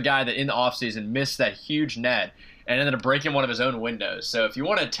mean, he was the guy that in the offseason missed that huge net and ended up breaking one of his own windows. So if you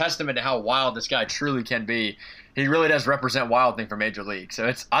want a testament to how wild this guy truly can be, he really does represent wild thing for Major League.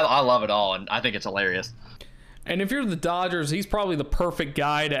 So I love it all, and I think it's hilarious. And if you're the Dodgers, he's probably the perfect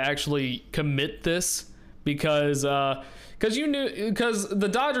guy to actually commit this, because the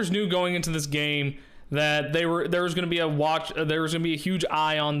Dodgers knew going into this game that there was going to be a huge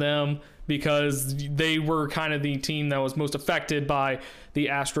eye on them, because they were kind of the team that was most affected by the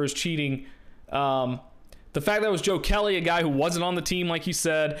Astros cheating. The fact that it was Joe Kelly, a guy who wasn't on the team, like you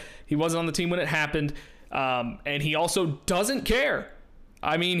said, he wasn't on the team when it happened, and he also doesn't care.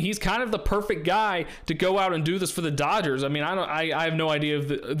 I mean, he's kind of the perfect guy to go out and do this for the Dodgers. I mean, I have no idea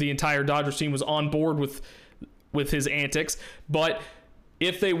if the entire Dodgers team was on board with his antics, but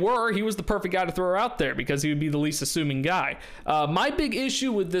if they were, he was the perfect guy to throw out there, because he would be the least assuming guy. My big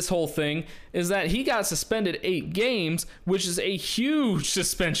issue with this whole thing is that he got suspended 8 games, which is a huge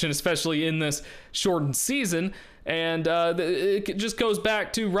suspension, especially in this shortened season. And it just goes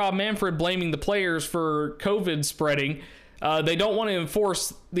back to Rob Manfred blaming the players for COVID spreading. They don't want to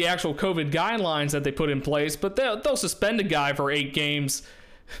enforce the actual COVID guidelines that they put in place, but they'll suspend a guy for 8 games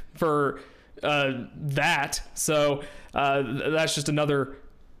for that. So that's just another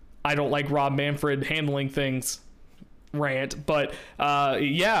I don't like Rob Manfred handling things rant. But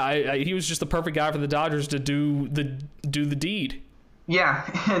he was just the perfect guy for the Dodgers to do the deed. Yeah,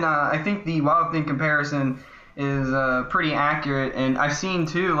 and I think the Wild Thing comparison is pretty accurate. And I've seen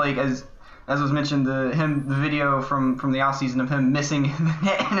too, like as was mentioned, the video from the offseason of him missing the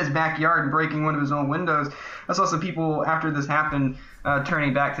net in his backyard and breaking one of his own windows. I saw some people after this happened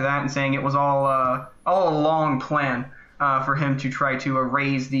turning back to that and saying it was all a long plan for him to try to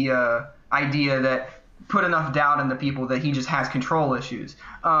erase the idea that put enough doubt in the people that he just has control issues.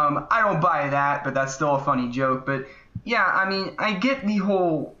 I don't buy that, but that's still a funny joke. But yeah, I mean, I get the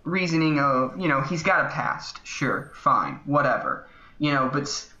whole reasoning of, he's got a past. Sure, fine, whatever.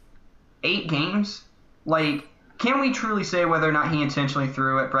 But 8 games? Like, can we truly say whether or not he intentionally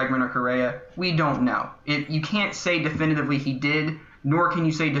threw at Bregman or Correa? We don't know. You can't say definitively he did, nor can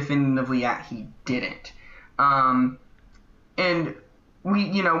you say definitively he didn't. And we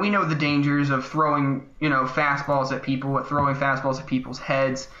know the dangers of throwing, fastballs at people, throwing fastballs at people's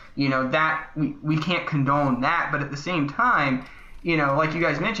heads. That we can't condone that. But at the same time, like you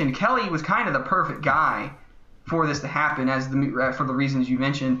guys mentioned, Kelly was kind of the perfect guy for this to happen, for the reasons you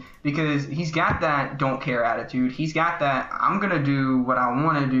mentioned, because he's got that don't care attitude. He's got that I'm going to do what I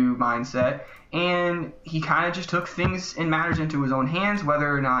want to do mindset. And he kind of just took things and matters into his own hands,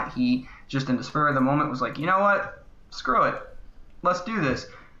 whether or not he just in the spur of the moment was like, you know what, screw it, let's do this.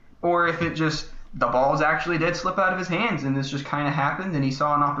 Or if it just, the balls actually did slip out of his hands and this just kind of happened and he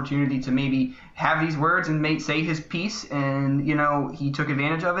saw an opportunity to maybe have these words and say his piece and, he took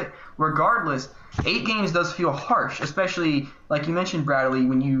advantage of it. Regardless, 8 games does feel harsh, especially like you mentioned, Bradley,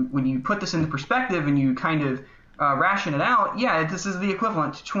 when you put this into perspective and you kind of ration it out. Yeah, this is the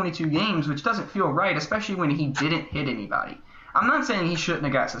equivalent to 22 games, which doesn't feel right, especially when he didn't hit anybody. I'm not saying he shouldn't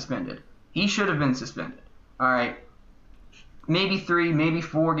have got suspended. He should have been suspended. All right. Maybe 3, maybe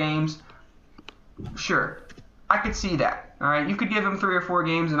 4 games. Sure. I could see that. All right. You could give him 3 or 4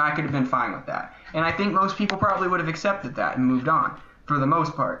 games, and I could have been fine with that. And I think most people probably would have accepted that and moved on for the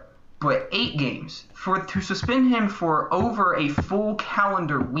most part. But 8 games, to suspend him for over a full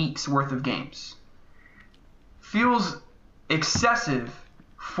calendar week's worth of games feels excessive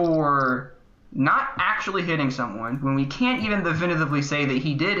for not actually hitting someone when we can't even definitively say that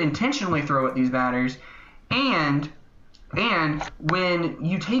he did intentionally throw at these batters, and when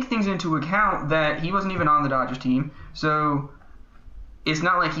you take things into account that he wasn't even on the Dodgers team, so it's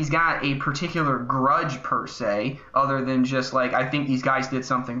not like he's got a particular grudge per se, other than just like, I think these guys did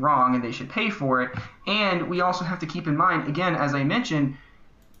something wrong and they should pay for it. And we also have to keep in mind, again, as I mentioned,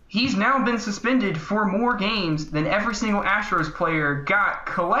 he's now been suspended for more games than every single Astros player got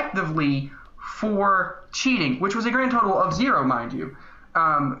collectively for cheating, which was a grand total of 0, mind you.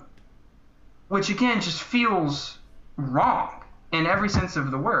 which again just feels wrong in every sense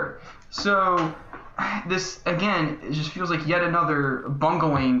of the word. So this, again, it just feels like yet another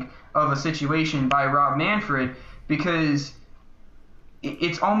bungling of a situation by Rob Manfred, because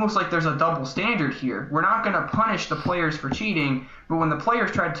it's almost like there's a double standard here. We're not going to punish the players for cheating, but when the players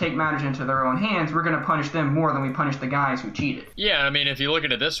try to take matters into their own hands, we're going to punish them more than we punish the guys who cheated. Yeah, I mean, if you look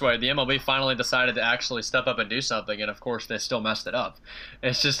at it this way, the MLB finally decided to actually step up and do something, and of course they still messed it up.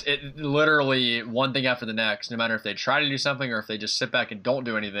 It's just literally one thing after the next. No matter if they try to do something or if they just sit back and don't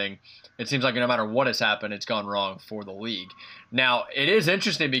do anything, it seems like no matter what has happened, it's gone wrong for the league. Now, it is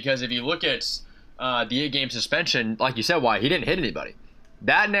interesting because if you look at the 8-game suspension, like you said, why he didn't hit anybody.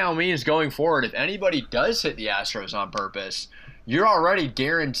 That now means going forward, if anybody does hit the Astros on purpose, you're already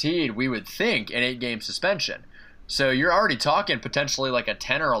guaranteed, we would think, an 8-game suspension. So you're already talking potentially like a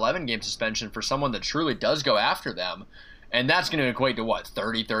 10 or 11-game suspension for someone that truly does go after them. And that's going to equate to, what,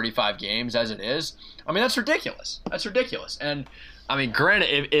 30, 35 games as it is? I mean, that's ridiculous. That's ridiculous. And, I mean,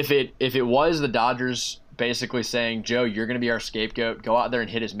 granted, if it was the Dodgers basically saying, Joe, you're going to be our scapegoat, go out there and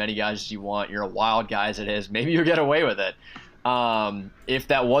hit as many guys as you want, you're a wild guy as it is, maybe you'll get away with it. If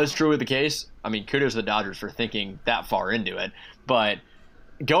that was truly the case, I mean, kudos to the Dodgers for thinking that far into it. But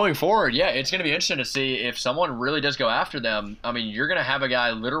going forward, yeah, it's going to be interesting to see if someone really does go after them. I mean, you're going to have a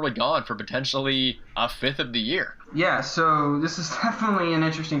guy literally gone for potentially a fifth of the year. Yeah, so this is definitely an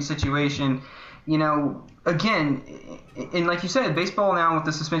interesting situation. You know, again, and like you said, baseball now with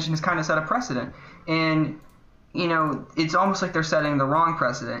the suspension has kind of set a precedent. And you know, it's almost like they're setting the wrong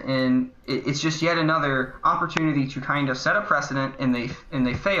precedent, and it's just yet another opportunity to kind of set a precedent, and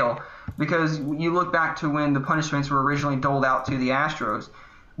they fail, because you look back to when the punishments were originally doled out to the Astros.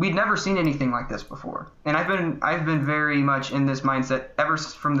 We'd never seen anything like this before, and I've been very much in this mindset ever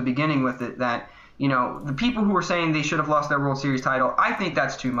from the beginning with it, that, you know, the people who were saying they should have lost their World Series title, I think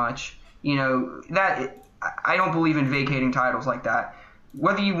that's too much. You know, I don't believe in vacating titles like that.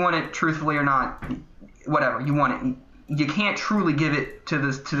 Whether you want it truthfully or not, whatever, you want it. You can't truly give it to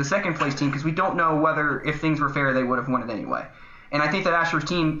the second place team, because we don't know whether, if things were fair, they would have won it anyway. And I think that Astros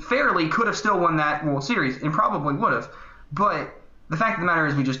team fairly could have still won that World Series, and probably would have. But the fact of the matter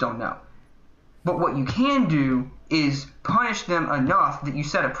is, we just don't know. But what you can do is punish them enough that you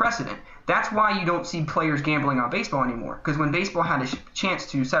set a precedent. That's why you don't see players gambling on baseball anymore. Because when baseball had a chance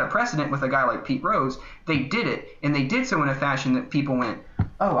to set a precedent with a guy like Pete Rose, they did it. And they did so in a fashion that people went,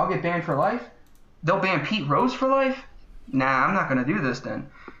 oh, I'll get banned for life? They'll ban Pete Rose for life? Nah, I'm not going to do this then.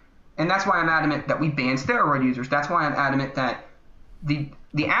 And that's why I'm adamant that we ban steroid users. That's why I'm adamant that the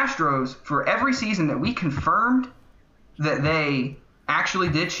Astros, for every season that we confirmed that they actually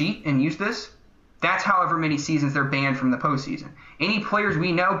did cheat and use this, that's however many seasons they're banned from the postseason. Any players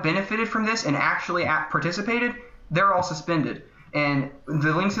we know benefited from this and actually participated, they're all suspended. And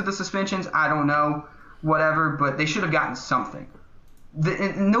the lengths of the suspensions, I don't know, whatever, but they should have gotten something.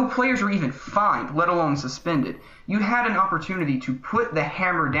 No players were even fined, let alone suspended. You had an opportunity to put the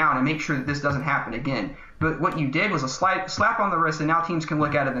hammer down and make sure that this doesn't happen again. But what you did was a slap on the wrist, and now teams can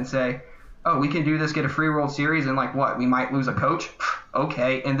look at it and say, oh, we can do this, get a free World Series, and like what? We might lose a coach?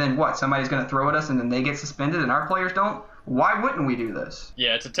 Okay, and then what? Somebody's going to throw at us and then they get suspended and our players don't? Why wouldn't we do this?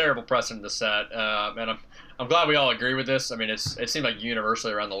 Yeah, it's a terrible precedent to set, and I'm glad we all agree with this. I mean, it seemed like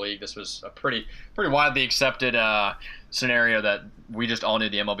universally around the league this was a pretty widely accepted scenario that we just all knew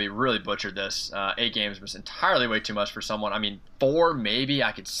the MLB really butchered this. 8 games was entirely way too much for someone. I mean, 4 maybe,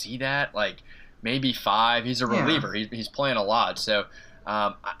 I could see that. Like, maybe 5. He's a reliever. Yeah. He's playing a lot. So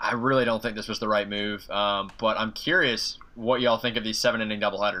I really don't think this was the right move. But I'm curious what y'all think of these 7-inning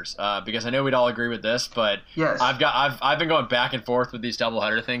doubleheaders, because I know we'd all agree with this, but yes. I've been going back and forth with these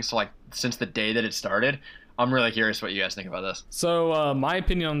doubleheader things since the day that it started. I'm really curious what you guys think about this. So my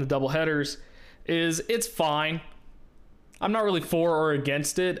opinion on the doubleheaders is it's fine. I'm not really for or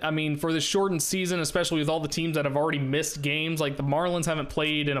against it. I mean, for the shortened season, especially with all the teams that have already missed games, like the Marlins haven't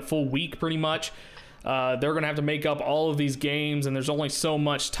played in a full week pretty much. They're going to have to make up all of these games, and there's only so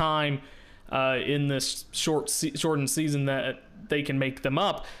much time in this shortened season that they can make them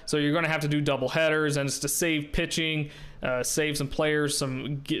up. So you're going to have to do double headers, and it's to save pitching, save some players,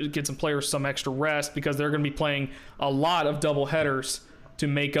 get some players some extra rest, because they're going to be playing a lot of double headers to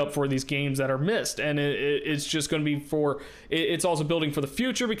make up for these games that are missed. And it's just going to be it's also building for the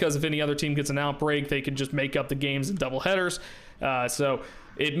future, because if any other team gets an outbreak, they can just make up the games in double headers. So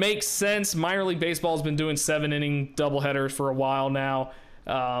it makes sense. Minor League Baseball has been doing 7-inning doubleheaders for a while now.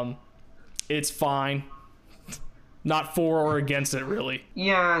 It's fine. Not for or against it, really.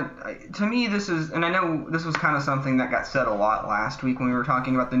 Yeah, to me this is, and I know this was kind of something that got said a lot last week when we were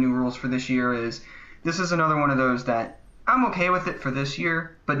talking about the new rules for this year, is this is another one of those that I'm okay with it for this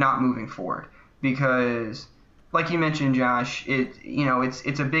year, but not moving forward. because, like you mentioned, Josh,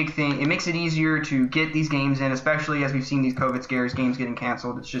 it's a big thing. It makes it easier to get these games in, especially as we've seen these COVID scares, games getting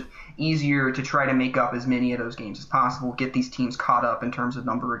canceled. It's just easier to try to make up as many of those games as possible, get these teams caught up in terms of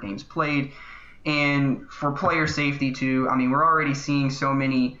number of games played. And for player safety, too, I mean, we're already seeing so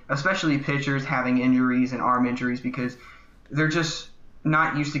many, especially pitchers, having injuries and arm injuries because they're just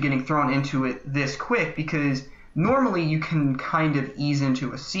not used to getting thrown into it this quick, because normally you can kind of ease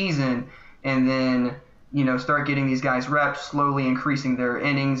into a season and then, start getting these guys reps, slowly increasing their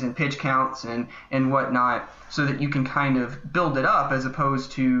innings and pitch counts and whatnot, so that you can kind of build it up as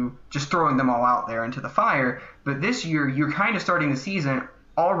opposed to just throwing them all out there into the fire. But this year, you're kind of starting the season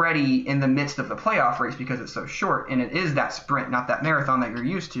already in the midst of the playoff race because it's so short, and it is that sprint, not that marathon that you're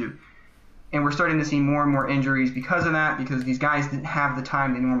used to. And we're starting to see more and more injuries because of that, because these guys didn't have the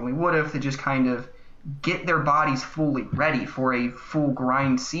time they normally would have to just kind of get their bodies fully ready for a full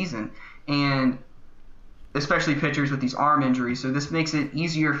grind season, and especially pitchers with these arm injuries. So this makes it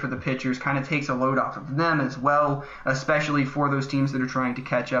easier for the pitchers, kind of takes a load off of them as well, especially for those teams that are trying to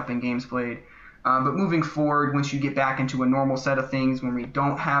catch up in games played. But moving forward, once you get back into a normal set of things, when we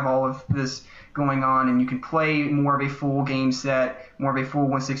don't have all of this going on and you can play more of a full game set, more of a full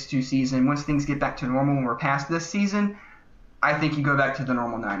 162 season, once things get back to normal and we're past this season, I think you go back to the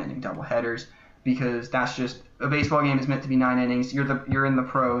normal 9-inning doubleheaders, because that's just a baseball game is meant to be 9 innings. You're in the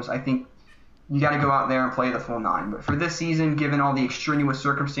pros. I think you got to go out there and play the full 9. But for this season, given all the extraneous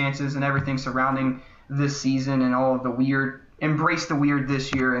circumstances and everything surrounding this season and all of the weird, embrace the weird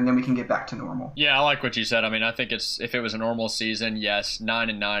this year, and then we can get back to normal. Yeah, I like what you said. I mean, I think if it was a normal season, yes,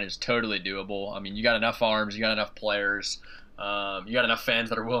 9-9 is totally doable. I mean, you got enough arms, you got enough players, you got enough fans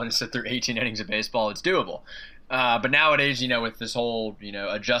that are willing to sit through 18 innings of baseball. It's doable. But nowadays, with this whole,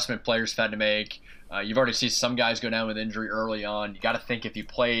 adjustment players have had to make, you've already seen some guys go down with injury early on. You got to think if you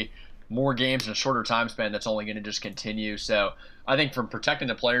play more games in a shorter time span, that's only going to just continue. So I think from protecting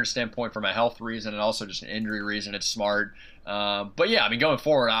the player's standpoint, from a health reason and also just an injury reason, it's smart. But yeah, I mean, going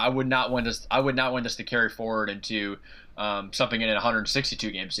forward, I would not want this to carry forward into something in a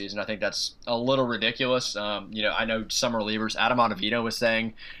 162 game season. I think that's a little ridiculous. I know some relievers, Adam Ottavino was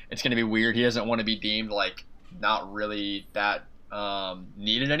saying it's going to be weird. He doesn't want to be deemed like not really that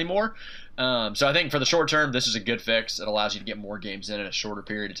needed anymore. So I think for the short term, this is a good fix. It allows you to get more games in a shorter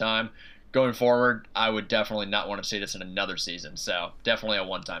period of time. Going forward, I would definitely not want to see this in another season. So definitely a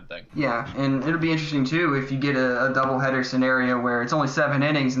one-time thing. Yeah, and it'll be interesting, too, if you get a doubleheader scenario where it's only 7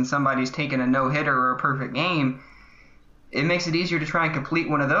 innings and somebody's taking a no-hitter or a perfect game. It makes it easier to try and complete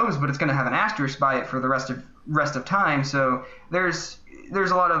one of those, but it's going to have an asterisk by it for the rest of time. So there's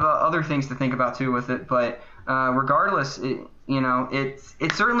a lot of other things to think about, too, with it. But regardless,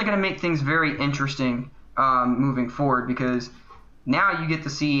 it's certainly going to make things very interesting moving forward, because now you get to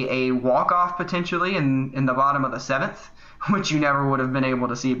see a walk-off potentially in the bottom of the 7th, which you never would have been able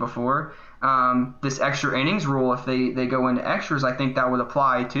to see before. This extra innings rule, if they go into extras, I think that would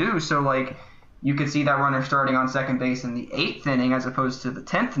apply too. So, like, you could see that runner starting on second base in the 8th inning as opposed to the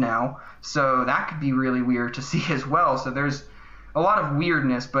 10th now. So that could be really weird to see as well. So there's a lot of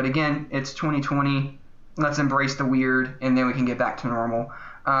weirdness. But, again, it's 2020. Let's embrace the weird, and then we can get back to normal.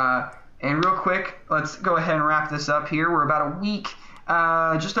 And real quick, let's go ahead and wrap this up here. We're about a week,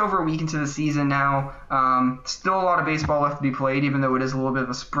 just over a week into the season now. Still a lot of baseball left to be played, even though it is a little bit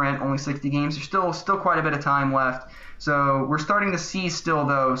of a sprint, only 60 games. There's still quite a bit of time left. So we're starting to see still,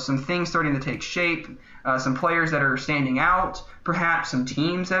 though, some things starting to take shape, some players that are standing out, perhaps some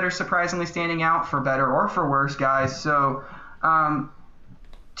teams that are surprisingly standing out for better or for worse, guys. So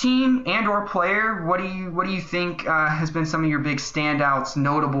team and or player, what do you think has been some of your big standouts,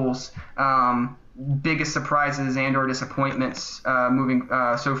 notables, biggest surprises and or disappointments moving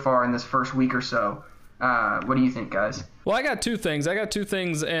so far in this first week or so? What do you think, guys? Well, I got two things,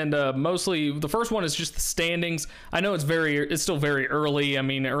 and mostly the first one is just the standings. I know it's still very early. I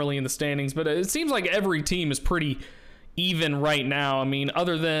mean, early in the standings, but it seems like every team is pretty even right now. I mean,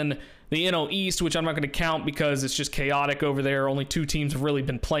 other than the NL East, which I'm not going to count because it's just chaotic over there. Only 2 teams have really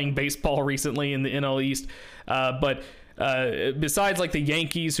been playing baseball recently in the NL East. But besides like the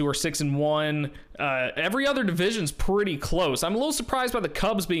Yankees, who are 6-1, every other division's pretty close. I'm a little surprised by the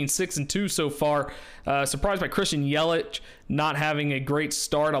Cubs being 6-2 so far. Surprised by Christian Yelich not having a great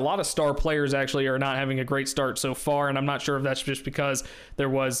start. A lot of star players actually are not having a great start so far, and I'm not sure if that's just because there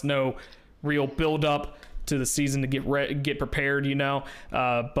was no real build-up to the season to get prepared,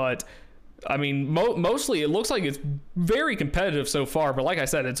 but I mean, mostly it looks like it's very competitive so far, but like I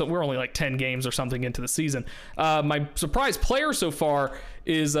said, we're only like 10 games or something into the season. My surprise player so far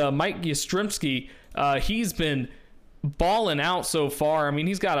is Mike Yastrzemski. He's been balling out so far. I mean,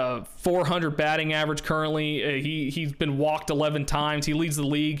 he's got a 400 batting average currently. He's been walked 11 times. He leads the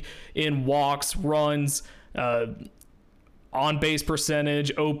league in walks, runs, on base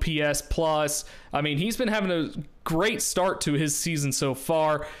percentage, OPS plus. I mean, he's been having a great start to his season so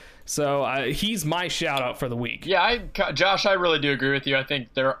far. So he's my shout out for the week. Yeah, Josh, I really do agree with you. I think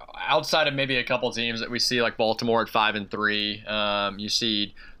they're outside of maybe a couple teams that we see like Baltimore at 5-3. You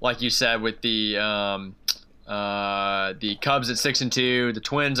see, like you said, with the Cubs at 6-2, the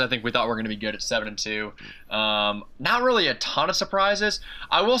Twins. I think we thought were going to be good at 7-2. Not really a ton of surprises.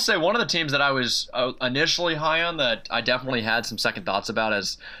 I will say one of the teams that I was initially high on that I definitely had some second thoughts about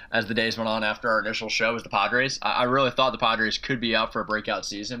as the days went on after our initial show was the Padres. I really thought the Padres could be up for a breakout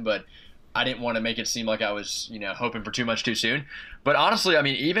season, but I didn't want to make it seem like I was, hoping for too much too soon. But honestly, I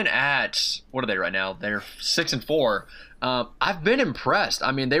mean, even at what are they right now? They're 6-4. I've been impressed.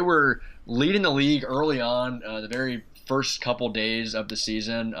 I mean, they were leading the league early on, the very first couple days of the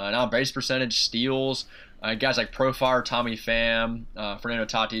season. Now base percentage, steals, guys like Profar, Tommy Pham, Fernando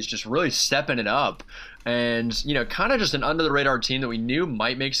Tatis just really stepping it up. And, kind of just an under-the-radar team that we knew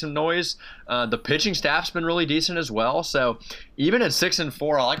might make some noise. The pitching staff's been really decent as well. So even at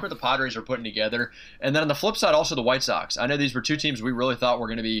 6-4, I like what the Padres are putting together. And then on the flip side, also the White Sox. I know these were two teams we really thought were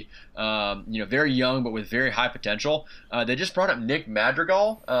going to be, very young but with very high potential. They just brought up Nick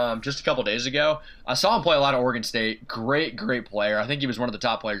Madrigal just a couple days ago. I saw him play a lot at Oregon State. Great player. I think he was one of the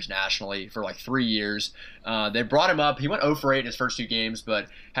top players nationally for like 3 years. They brought him up. He went 0 for 8 in his first 2 games, but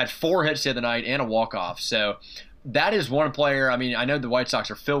had 4 hits the other night and a walk-off. So that is one player. I mean, I know the White Sox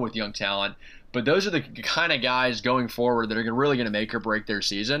are filled with young talent, but those are the kind of guys going forward that are really going to make or break their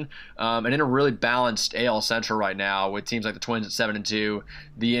season. And in a really balanced AL Central right now with teams like the Twins at 7-2,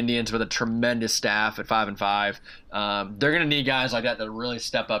 the Indians with a tremendous staff at 5-5. They're going to need guys like that to really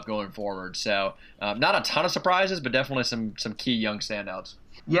step up going forward. So not a ton of surprises, but definitely some key young standouts.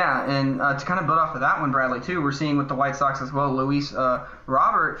 Yeah, and to kind of build off of that one, Bradley, too, we're seeing with the White Sox as well, Luis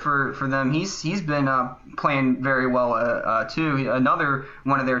Robert for them, he's been playing very well, too. Another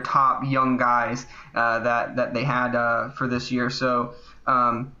one of their top young guys that they had for this year. So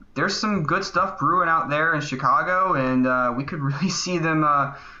there's some good stuff brewing out there in Chicago, and we could really see them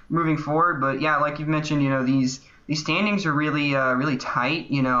moving forward. But, yeah, like you mentioned, these standings are really tight.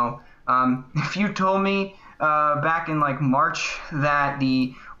 If you told me back in like March that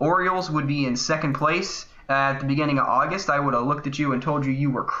the Orioles would be in second place at the beginning of August, I would have looked at you and told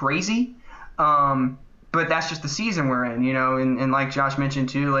you were crazy. But that's just the season we're in, and like Josh mentioned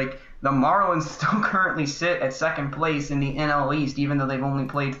too, like the Marlins still currently sit at second place in the NL East, even though they've only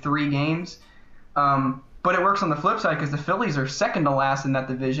played 3 games. But it works on the flip side because the Phillies are second to last in that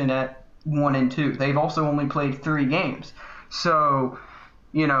division at 1-2. They've also only played 3 games. So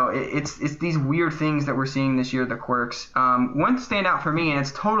it's these weird things that we're seeing this year, the quirks. One standout for me, and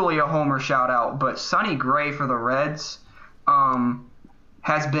it's totally a homer shout-out, but Sonny Gray for the Reds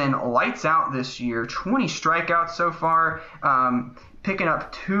has been lights out this year. 20 strikeouts so far, picking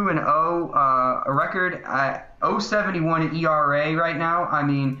up 2-0, a record at 0.71 ERA right now. I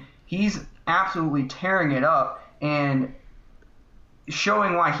mean, he's absolutely tearing it up, and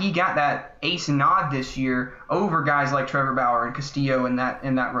showing why he got that ace nod this year over guys like Trevor Bauer and Castillo in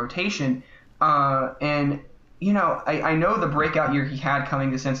that rotation. I know the breakout year he had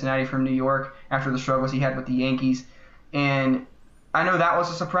coming to Cincinnati from New York after the struggles he had with the Yankees, and I know that was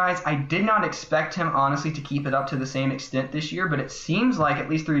a surprise. I did not expect him, honestly, to keep it up to the same extent this year, but it seems like, at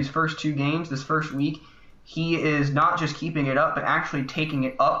least through these first 2 games, this first week, he is not just keeping it up, but actually taking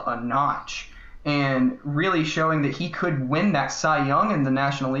it up a notch and really showing that he could win that Cy Young in the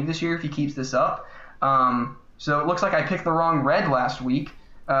National League this year if he keeps this up. So it looks like I picked the wrong Red last week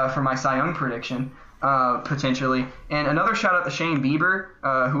for my Cy Young prediction, potentially. And another shout-out to Shane Bieber,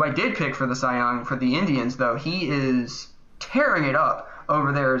 who I did pick for the Cy Young for the Indians, though. He is tearing it up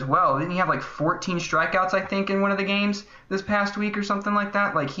over there as well. Didn't he have like 14 strikeouts, I think, in one of the games this past week or something like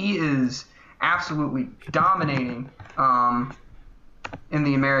that? Like, he is absolutely dominating in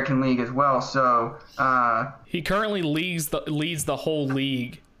the American League as well. So he currently leads the whole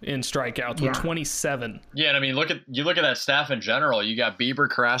league in strikeouts with 27. Yeah, and I mean, look at that staff in general. You got Bieber,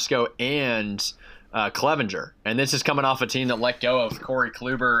 Carrasco, and Clevenger, and this is coming off a team that let go of Corey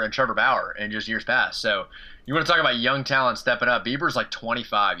Kluber and Trevor Bauer in just years past. So you want to talk about young talent stepping up. Bieber's like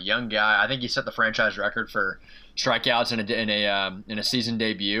 25, young guy. I think he set the franchise record for strikeouts in a season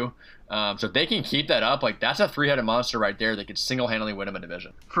debut. So if they can keep that up, like, that's a 3-headed monster right there that could single-handedly win him a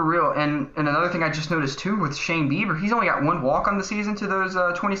division. For real. And another thing I just noticed, too, with Shane Bieber, he's only got 1 walk on the season to those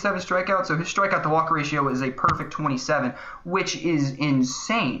 27 strikeouts. So his strikeout-to-walk ratio is a perfect 27, which is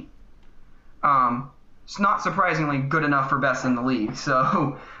insane. it's not surprisingly good enough for best in the league.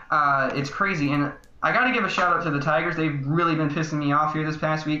 So it's crazy. And I got to give a shout out to the Tigers. They've really been pissing me off here this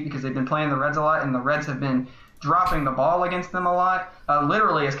past week because they've been playing the Reds a lot, and the Reds have been dropping the ball against them a lot.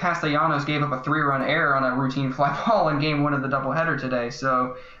 Literally, as Castellanos gave up a 3-run error on a routine fly ball in Game 1 of the doubleheader today.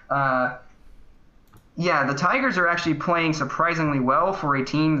 So, yeah, the Tigers are actually playing surprisingly well for a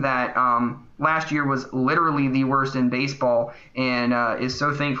team that last year was literally the worst in baseball, and is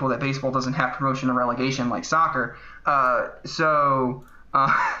so thankful that baseball doesn't have promotion or relegation like soccer.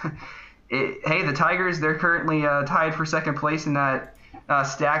 Hey, the Tigers, they're currently tied for second place in that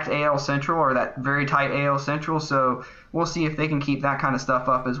stacked AL Central, or that very tight AL Central, so we'll see if they can keep that kind of stuff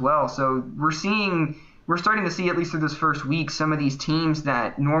up as well. So we're starting to see, at least through this first week, some of these teams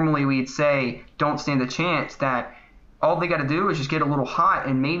that normally we'd say don't stand a chance, that all they got to do is just get a little hot,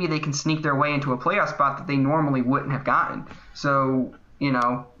 and maybe they can sneak their way into a playoff spot that they normally wouldn't have gotten. So,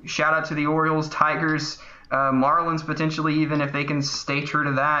 shout out to the Orioles, Tigers, Marlins potentially, even if they can stay true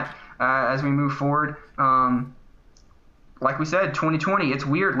to that as we move forward. Like we said, 2020, it's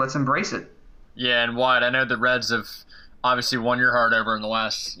weird. Let's embrace it. Yeah, and Wyatt, I know the Reds have obviously won your heart over in the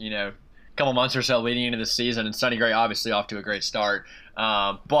last, couple months or so leading into the season, and Sonny Gray obviously off to a great start.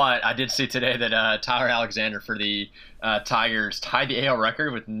 But I did see today that Tyler Alexander for the Tigers tied the AL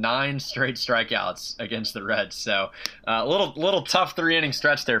record with 9 straight strikeouts against the Reds. So a little tough 3-inning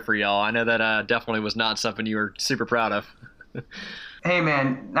stretch there for y'all. I know that definitely was not something you were super proud of. Hey,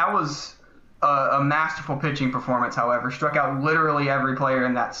 man, that was a masterful pitching performance, however. Struck out literally every player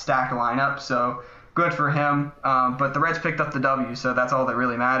in that stacked lineup, so good for him. But the Reds picked up the W, so that's all that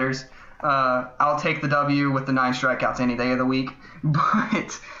really matters. I'll take the W with the 9 strikeouts any day of the week.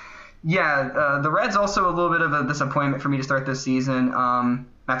 But, yeah, the Reds also a little bit of a disappointment for me to start this season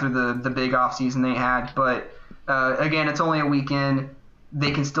after the big offseason they had. But, again, it's only a weekend.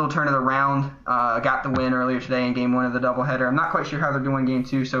 They can still turn it around. Got the win earlier today in Game 1 of the doubleheader. I'm not quite sure how they're doing Game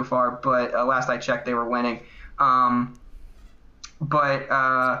 2 so far, but last I checked, they were winning.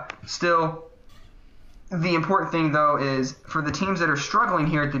 Still, the important thing, though, is for the teams that are struggling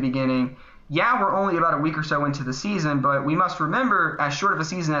here at the beginning, yeah, we're only about a week or so into the season, but we must remember, as short of a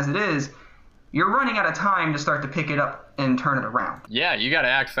season as it is, you're running out of time to start to pick it up and turn it around. Yeah, you got to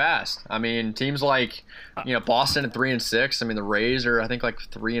act fast. I mean, teams like Boston at 3-6. I mean, the Rays are I think like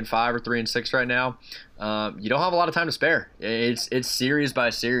 3-5 or 3-6 right now. You don't have a lot of time to spare. It's series by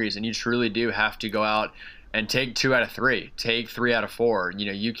series, and you truly do have to go out and take 2 out of 3, take 3 out of 4.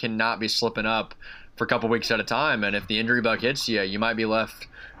 You cannot be slipping up for a couple weeks at a time, and if the injury bug hits you, you might be left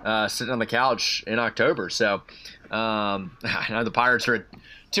sitting on the couch in October. So I know the Pirates are at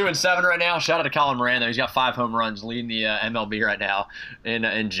 2-7 right now. Shout out to Colin Moran, though. He's got 5 home runs, leading the MLB right now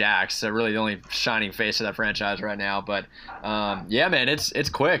in Jacks. So really the only shining face of that franchise right now. But yeah, man, it's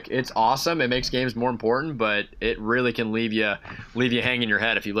quick. It's awesome. It makes games more important, but it really can leave you hanging your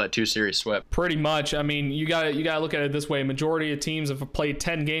head if you let 2 series slip. Pretty much. I mean, you got to look at it this way. Majority of teams have played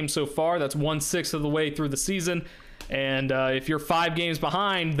 10 games so far. That's 1/6 of the way through the season. And if you're 5 games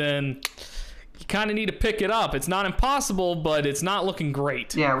behind, then you kind of need to pick it up. It's not impossible, but it's not looking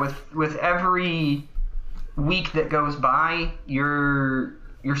great. Yeah, with every week that goes by, your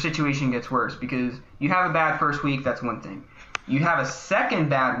situation gets worse, because you have a bad first week, that's one thing. You have a second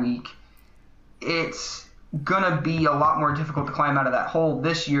bad week, it's going to be a lot more difficult to climb out of that hole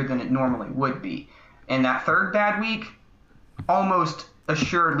this year than it normally would be. And that third bad week almost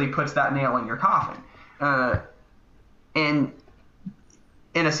assuredly puts that nail in your coffin. And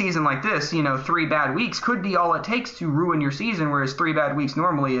in a season like this, 3 bad weeks could be all it takes to ruin your season, whereas 3 bad weeks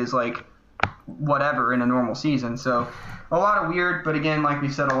normally is like whatever in a normal season. So a lot of weird, but again, like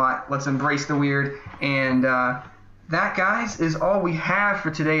we've said a lot, let's embrace the weird. And that, guys, is all we have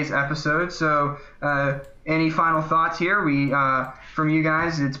for today's episode. So any final thoughts here? From you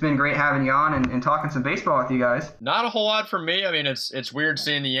guys, it's been great having you on and talking some baseball with you guys. Not a whole lot for me. I mean, it's weird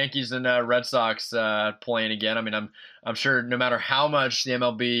seeing the Yankees and Red Sox playing again. I mean, I'm sure no matter how much the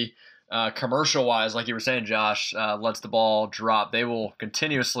MLB commercial-wise, like you were saying, Josh, lets the ball drop, they will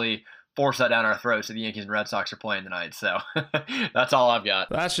continuously force that down our throats. So the Yankees and Red Sox are playing tonight. So that's all I've got.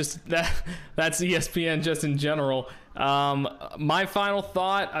 That's ESPN just in general. My final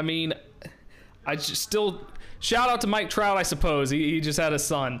thought, I mean, I just still shout out to Mike Trout, I suppose. He just had a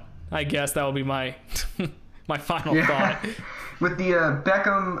son. I guess that will be my my final thought. With the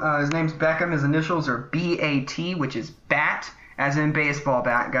Beckham, his name's Beckham. His initials are BAT, which is bat, as in baseball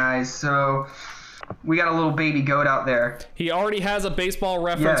bat, guys. So we got a little baby goat out there. He already has a baseball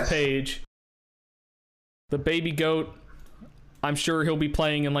reference page. The baby goat, I'm sure he'll be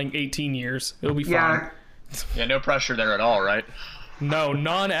playing in like 18 years. It'll be fine. Yeah, no pressure there at all, right? No,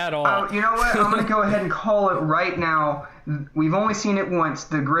 none at all. You know what? I'm going to go ahead and call it right now. We've only seen it once,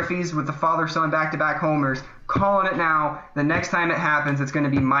 the Griffeys with the father-son back-to-back homers. Calling it now. The next time it happens, it's going to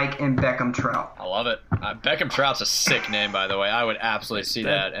be Mike and Beckham Trout. I love it. Beckham Trout's a sick name, by the way. I would absolutely see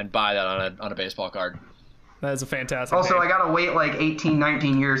that and buy that on a baseball card. That is a fantastic Also, name. I got to wait like 18,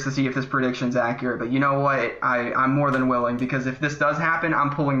 19 years to see if this prediction's accurate. But you know what? I'm more than willing, because if this does happen,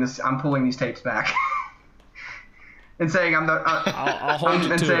 I'm pulling these tapes back. And saying I'm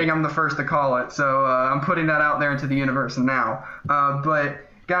the first to call it. So I'm putting that out there into the universe now. But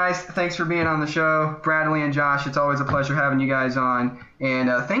guys, thanks for being on the show. Bradley and Josh, it's always a pleasure having you guys on. And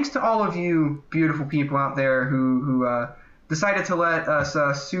thanks to all of you beautiful people out there who decided to let us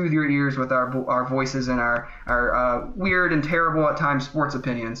soothe your ears with our voices and our weird and terrible at times sports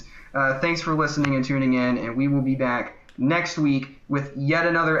opinions. Thanks for listening and tuning in, and we will be back next week with yet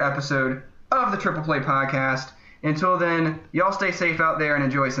another episode of the Triple Play Podcast. Until then, y'all stay safe out there and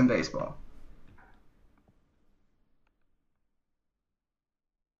enjoy some baseball.